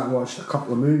then sat and watched a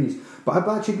couple of movies. But I've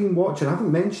actually been watching, I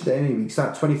haven't mentioned it any weeks,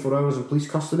 that 24 Hours in Police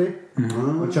Custody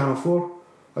on Channel 4.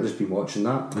 I've just been watching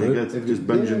that. Very good. Just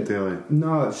binging telly.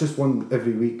 No, it's just one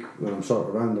every week when I'm sort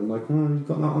of around. I'm like, you've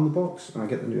got that on the box, and I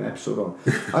get the new episode on.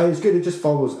 It's good. It just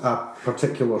follows a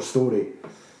particular story,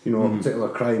 a particular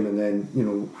crime, and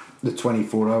then the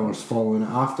 24 hours following it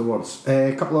afterwards.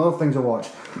 A couple of other things I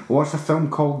watched. I watched a film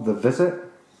called The Visit.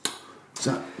 Is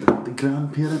that the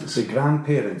grandparents? The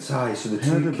grandparents, so the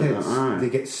Heard two about kids, that, aye. they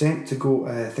get sent to go.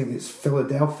 I think it's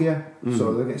Philadelphia,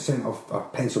 so they get sent off, or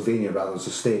Pennsylvania rather, it's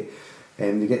a state.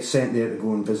 And they get sent there to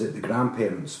go and visit the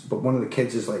grandparents. But one of the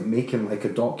kids is like making like a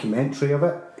documentary of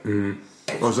it. Oh,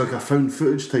 it's like a found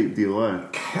footage type deal, eh?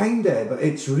 Kinda, but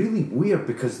it's really weird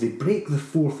because they break the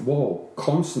fourth wall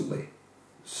constantly.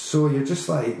 So you're just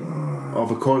like, Oh,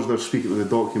 because they're speaking to the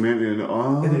documentary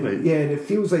and right. yeah, and it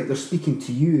feels like they're speaking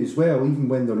to you as well, even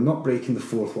when they're not breaking the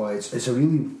fourth wall. It's a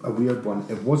weird one.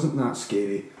 It wasn't that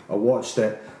scary. I watched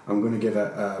it. I'm going to give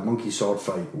it a monkey sword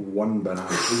fight 1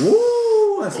 banana.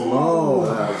 Woo! That's low.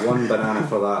 One banana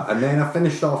for that. And then I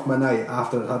finished off my night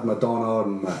after I'd had my doner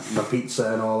and my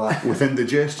pizza and all that. With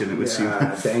indigestion, it would seem.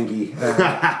 Dengue.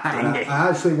 And I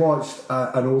actually watched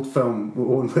an old film with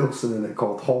Owen Wilson in it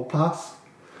called Hall Pass.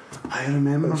 I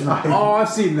remember that. Oh, I've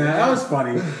seen that. That was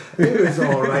funny. It was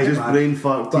alright, Just man. brain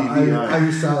fart But TV. I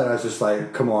was sat there, I was just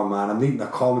like, come on, man, I'm needing a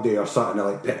comedy or something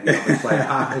to like pick me up. It's like,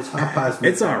 it's half past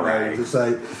midnight. It's alright. It's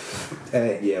like,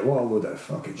 yeah, what a load of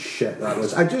fucking shit that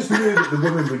was. I just knew that the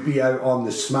women would be out on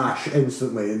the smash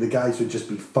instantly and the guys would just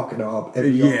be fucking it up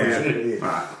every opportunity.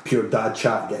 Pure dad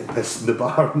chat, getting pissed in the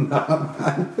bar and that,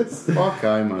 man. Fuck,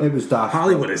 aye, man. It was daft.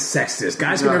 Hollywood is sexist.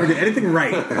 Guys can never do anything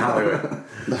right in Hollywood.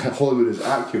 Hollywood is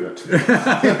accurate.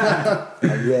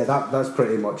 Yeah, that's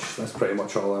pretty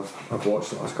much all I've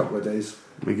watched the last couple of days.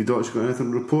 Mickey Dot's got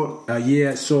anything to report?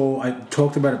 Yeah, so I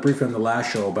talked about it briefly on the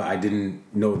last show, but I didn't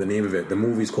know the name of it. The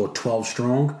movie's called 12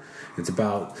 Strong. It's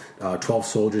about 12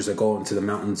 soldiers that go into the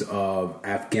mountains of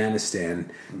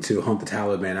Afghanistan to hunt the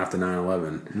Taliban after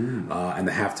 9/11. And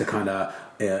they have to kind of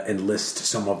enlist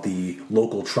some of the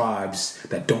local tribes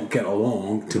that don't get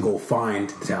along to go find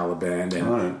the Taliban,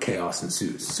 and chaos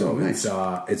ensues. So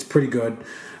it's pretty good.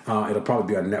 It'll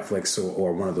probably be on Netflix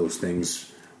or one of those things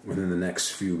within the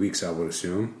next few weeks, I would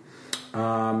assume.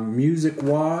 Music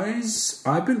wise,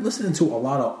 I've been listening to a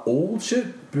lot of old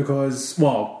shit because,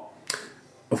 well,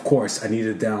 of course, I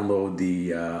needed to download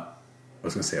the I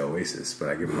was going to say Oasis, but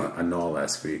I gave them a no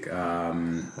last week.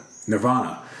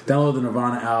 Nirvana. Downloaded the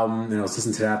Nirvana album, and I was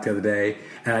listening to that the other day,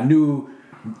 and I knew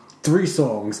 3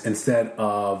 songs instead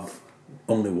of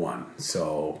only 1.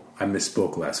 So I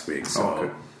misspoke last week. So,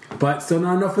 but still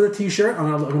not enough for the T-shirt.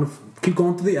 I'm going to keep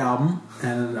going through the album,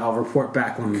 and I'll report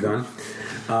back when I'm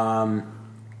done.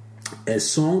 A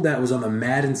song that was on the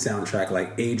Madden soundtrack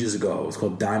like ages ago. It was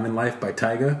called "Diamond Life" by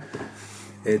Tyga.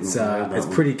 It's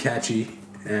pretty catchy,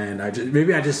 and I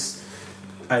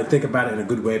think about it in a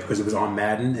good way because it was on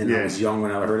Madden, and I was young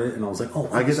when I heard it, and I was like, oh,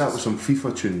 I get that with some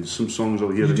FIFA tunes, some songs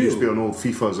over here that used to be on old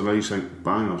FIFAs and I used to think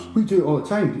bangers. We do it all the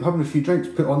time. Having a few drinks,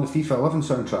 put on the FIFA 11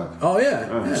 soundtrack. Oh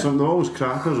yeah. Some, they're always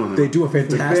crackers on it. They do a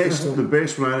fantastic. The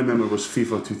best one I remember was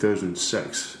FIFA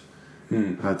 2006.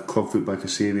 Had Clubfoot by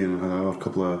Kasabian and had a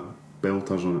couple of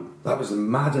belters on it. That was the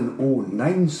Madden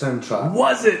 09 soundtrack.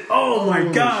 Was it? Oh my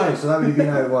god! Shit, so that would have been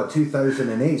out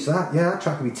 2008. So that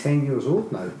track would be 10 years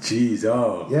old now. Jeez,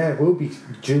 oh. Yeah, it will be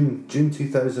June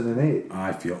 2008.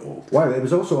 I feel old. Wow, it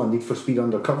was also on Need for Speed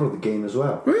Undercover, the game as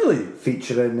well. Really?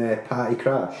 Featuring Patty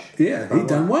Crash. Yeah, he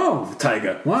done well,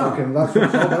 Tyga. Wow. Fucking, that's what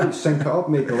it's all about. Sync it up,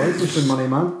 make the licensing money,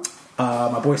 man.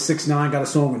 My boy 6ix9ine got a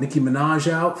song with Nicki Minaj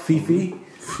out. Fifi.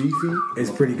 It's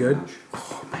pretty good.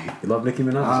 Oh man, You love Nicki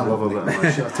Minaj? I love her that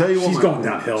much. I tell you what, She's man, going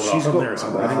downhill though. She's Her got, lyrics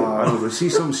are I know, but see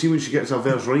when she gets her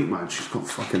verse right, man, she's got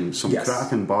fucking some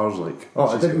cracking bars like. Oh,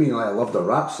 I didn't mean like I loved the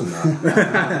raps and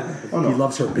that. He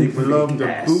loves her big Love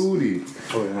the ass. booty.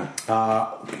 Oh yeah.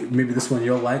 Maybe this one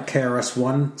you'll like.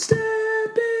 KRS-One. Step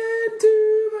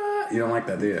into my... You don't like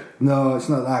that, do you? No, it's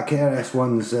not that.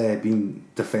 KRS-One's been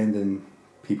defending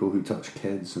people who touch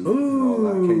kids and all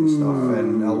that kind of stuff,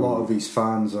 and a lot of his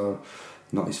fans are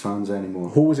not his fans anymore.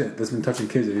 Who was it that's been touching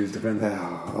kids that he was defending?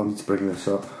 I'll need to bring this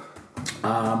up.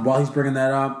 While he's bringing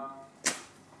that up,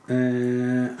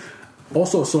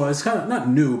 also, so it's kind of not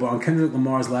new, but on Kendrick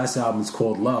Lamar's last album, it's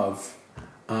called Love.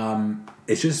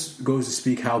 It just goes to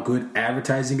speak how good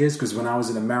advertising is, because when I was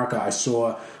in America, I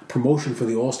saw promotion for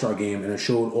the All-Star game, and it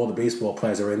showed all the baseball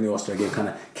players that were in the All-Star game kind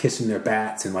of kissing their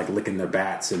bats and like licking their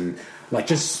bats and like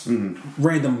just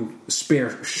random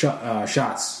spare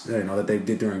shots, that they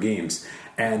did during games.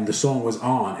 And the song was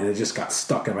on, and it just got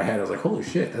stuck in my head. I was like, holy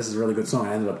shit, this is a really good song.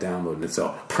 I ended up downloading it.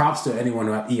 So props to anyone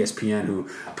who had ESPN who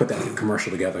put that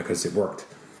commercial together, because it worked.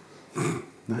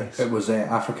 Nice. It was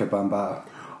Africa Bambaataa.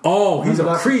 Oh, he's a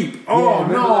creep. Oh,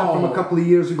 remember that from a no. couple of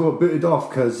years ago, booted off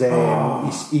because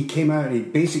he came out and he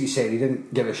basically said he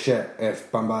didn't give a shit if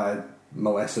Bambaataa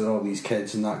molested all these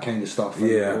kids and that kind of stuff. And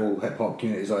Yeah. the whole hip hop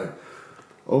community's like,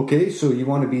 okay, so you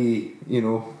want to be,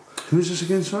 Who's this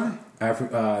again? Sorry.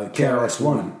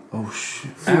 KRS-One. Oh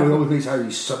shit. he always makes how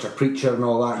he's such a preacher and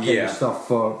all that kind Yeah. of stuff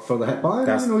for the hip hop.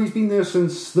 That's- He's been there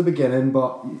since the beginning,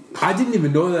 but I didn't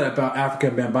even know that about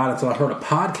African Bambaataa until I heard a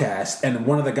podcast, and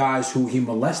one of the guys who he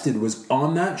molested was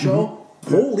on that show.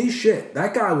 Holy shit,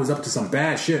 that guy was up to some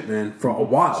bad shit, man, for a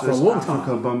while, for a long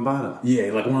Africa time. Bambaataa.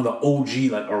 Yeah, like one of the OG,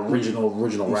 like original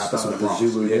rappers in the started the Bronx.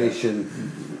 Zulu Yeah. Nation.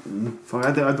 Fuck,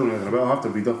 I don't know anything about it. I'll have to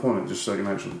read up on it just so I can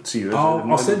actually see this.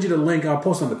 I'll send you the link. I'll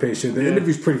post it on the page too. The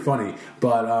interview's pretty funny,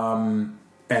 but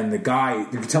and the guy, you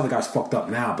can tell the guy's fucked up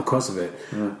now because of it.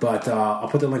 But I'll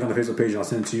put the link on the Facebook page and I'll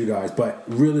send it to you guys. But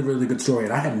really, really good story,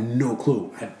 and I had no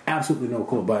clue. I had absolutely no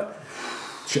clue. But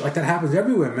Shit like that happens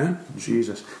everywhere, man.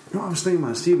 Jesus. You know what I was thinking,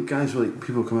 man? See guys who, like,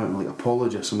 people come out and, like,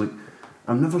 apologise. I'm like,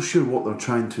 I'm never sure what they're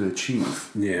trying to achieve.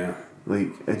 Yeah. Like,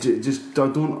 I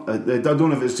don't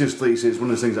know if it's just, like you say, it's one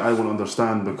of those things that I won't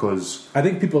understand because... I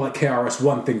think people like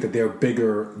KRS-One think that they're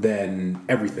bigger than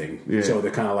everything. Yeah. So they're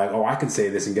kind of like, oh, I can say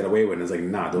this and get away with it. And it's like,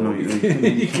 nah, don't. No, you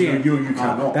can't. You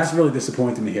cannot. That's really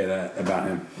disappointing to hear that about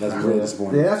him. That's really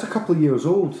disappointing. Yeah, that's a couple of years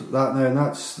old, that now, and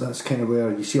that's kind of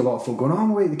where you see a lot of folk going, oh,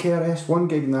 I'm away at the KRS-One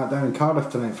gig and that down in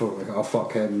Cardiff tonight. Folk like, oh,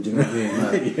 fuck him, do you know what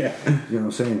I mean? Yeah. You know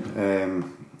what I'm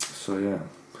saying? So, yeah.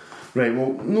 Right,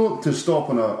 well, not to stop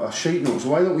on a shite note, so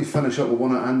why don't we finish up with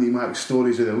one of Andy Mack's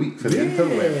stories of the week for the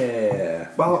interweb? Yeah.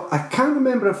 Well, I can't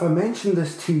remember if I mentioned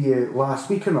this to you last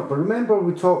week or not, but remember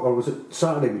we talked, or was it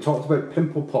Saturday, we talked about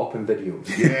pimple popping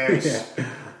videos. Yes.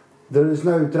 There is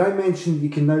now, did I mention you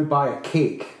can now buy a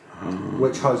cake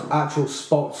which has actual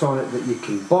spots on it that you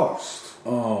can burst?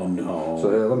 Oh, no. So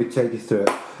let me take you through it.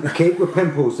 A cake with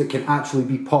pimples that can actually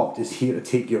be popped is here to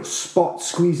take your spot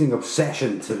squeezing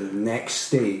obsession to the next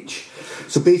stage.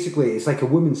 So basically, it's like a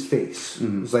woman's face.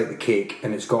 It's like the cake,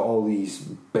 and it's got all these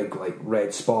big, like,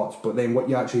 red spots. But then what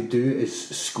you actually do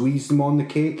is squeeze them on the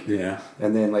cake. Yeah.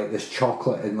 And then, like, this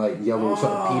chocolate and, like, yellow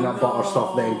sort of peanut butter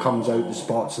stuff then comes out the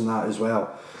spots and that as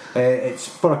well. It's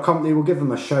for a company, we'll give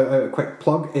them a shout out, a quick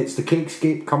plug. It's the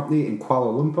Cakescape company in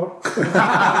Kuala Lumpur.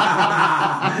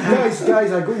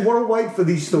 guys, I go worldwide for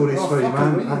these stories for you,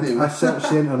 man. I search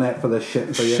the internet for this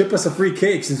shit for you. Ship us a free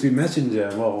cake since we mentioned you.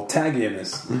 Well, we'll tag you in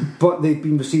this. But they've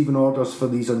been receiving orders for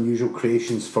these unusual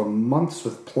creations for months,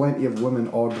 with plenty of women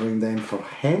ordering them for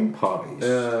hen parties.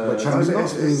 Which I'm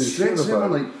not really sure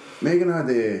about. Like, Megan had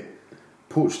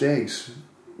poached eggs,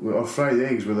 or fried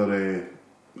eggs with her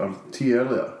tea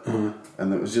earlier,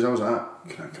 and it was just, I was like,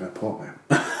 can I pop them?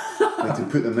 Like, to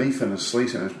put the knife in and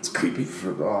slice it, it's creepy.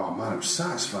 Oh man, it was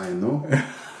satisfying though.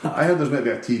 I heard there's maybe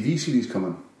a TV series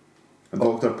coming, a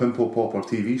Dr. Pimple Popper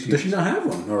TV series. Does she not have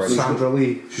one already? Sandra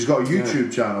Lee. She's got a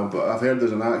YouTube channel, but I've heard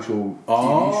there's an actual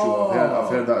TV show.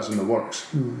 I've heard that's in the works.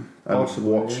 And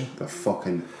watch the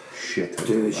fucking shit out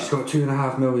Dude, of she's that. got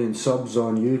 2.5 million subs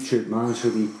on YouTube, man.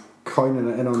 She'll be coining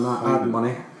it in on that ad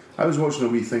money. I was watching a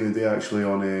wee thing today actually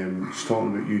on just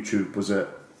talking about YouTube. Was it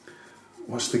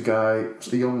what's the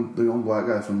young black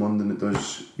guy from London that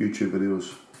does YouTube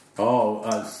videos?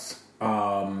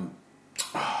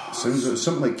 Sounds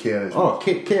something like KSI. Oh,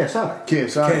 KSI.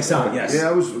 KSI, yes. Yeah,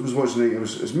 I was watching it.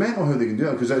 It's mental how they can do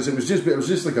it, because it was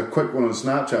just like a quick one on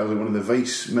Snapchat. It was like one of the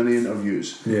Vice mini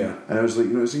interviews. Yeah. And I was like,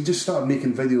 he just started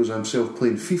making videos of himself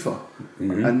playing FIFA,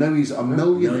 and now he's a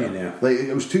millionaire. Like,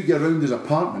 it was took you around his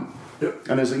apartment.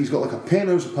 And it's like he's got like a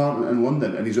penthouse apartment in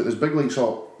London, and he's got this big, like,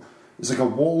 it's like a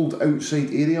walled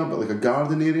outside area, but like a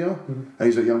garden area. And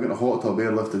he's like, yeah, I'm getting a hot tub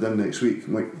airlifted in next week.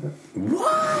 I'm like,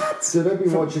 What? So I've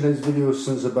been watching his videos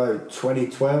since about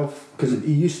 2012, because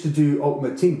he used to do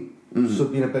Ultimate Team. So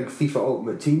being a big FIFA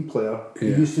Ultimate Team player, he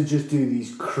used to just do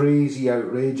these crazy,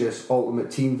 outrageous Ultimate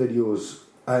Team videos,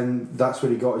 and that's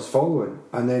where he got his following.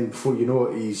 And then before you know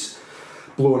it, he's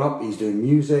blowing up. He's doing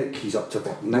music. He's up to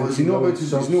what, 90 is he not million about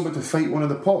subs. he's not about to fight one of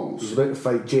the Pauls? He's about to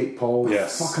fight Jake Paul.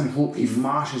 Yes. Fucking hope he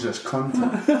mashes his cunt.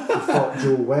 He fought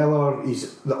Joe Weller.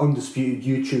 He's the undisputed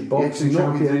YouTube boxing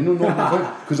champion.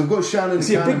 Because I've got Shannon. Is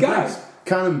he a big guy?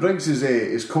 Cannon Briggs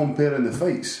is comparing the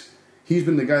fights. He's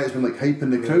been the guy that's been like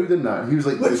hyping the crowd in that. He was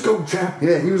like, Let's go, champ.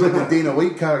 Yeah, he was like the Dana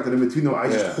White character in between them. I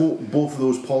just hope both of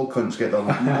those Paul cunts get their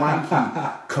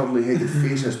lanky, curly-headed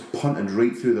faces punted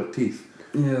right through their teeth.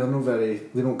 Yeah,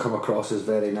 they don't come across as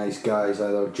very nice guys,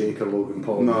 either Jake or Logan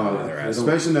Paul. No,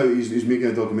 especially now he's making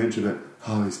a documentary about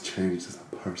how he's changed as a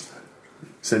person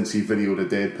since he videoed a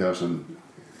dead person.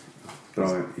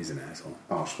 Right. He's an asshole.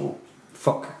 Arsehole.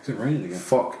 Fuck. Is it raining again?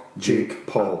 Fuck Jake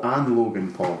Paul. And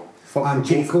Logan Paul. Fuck And them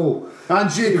J. both. Cole. And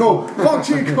J. Cole. Fuck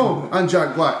J. Cole. And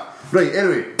Jack Black. Right,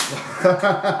 anyway.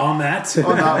 On that.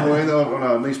 On that way, on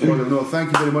a nice positive note,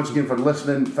 thank you very much again for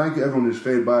listening. Thank you everyone who's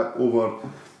fed back over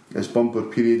this bumper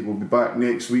period. We'll be back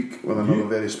next week with another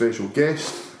very special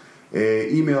guest.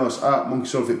 Email us at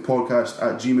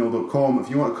monkeysulfitepodcast@gmail.com. If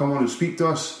you want to come on and speak to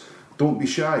us, don't be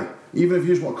shy. Even if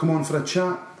you just want to come on for a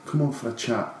chat, come on for a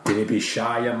chat. Did he be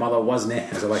shy? Your mother wasn't it?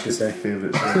 As I like to say.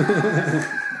 Favourite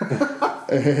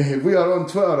we are on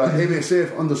Twitter at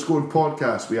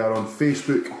MSF_podcast. We are on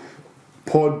Facebook,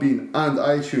 Podbean and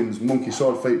iTunes, Monkey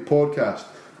Sword Fight Podcast.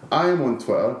 I am on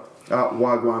Twitter at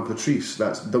Wagwan Patrice.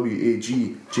 That's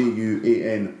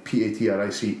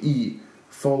WAGJUANPATRICE.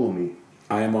 Follow me.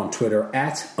 I am on Twitter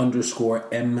at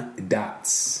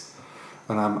 _M_dots.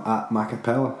 And I'm at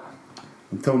Macapella.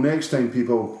 Until next time,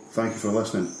 people, thank you for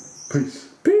listening. Peace.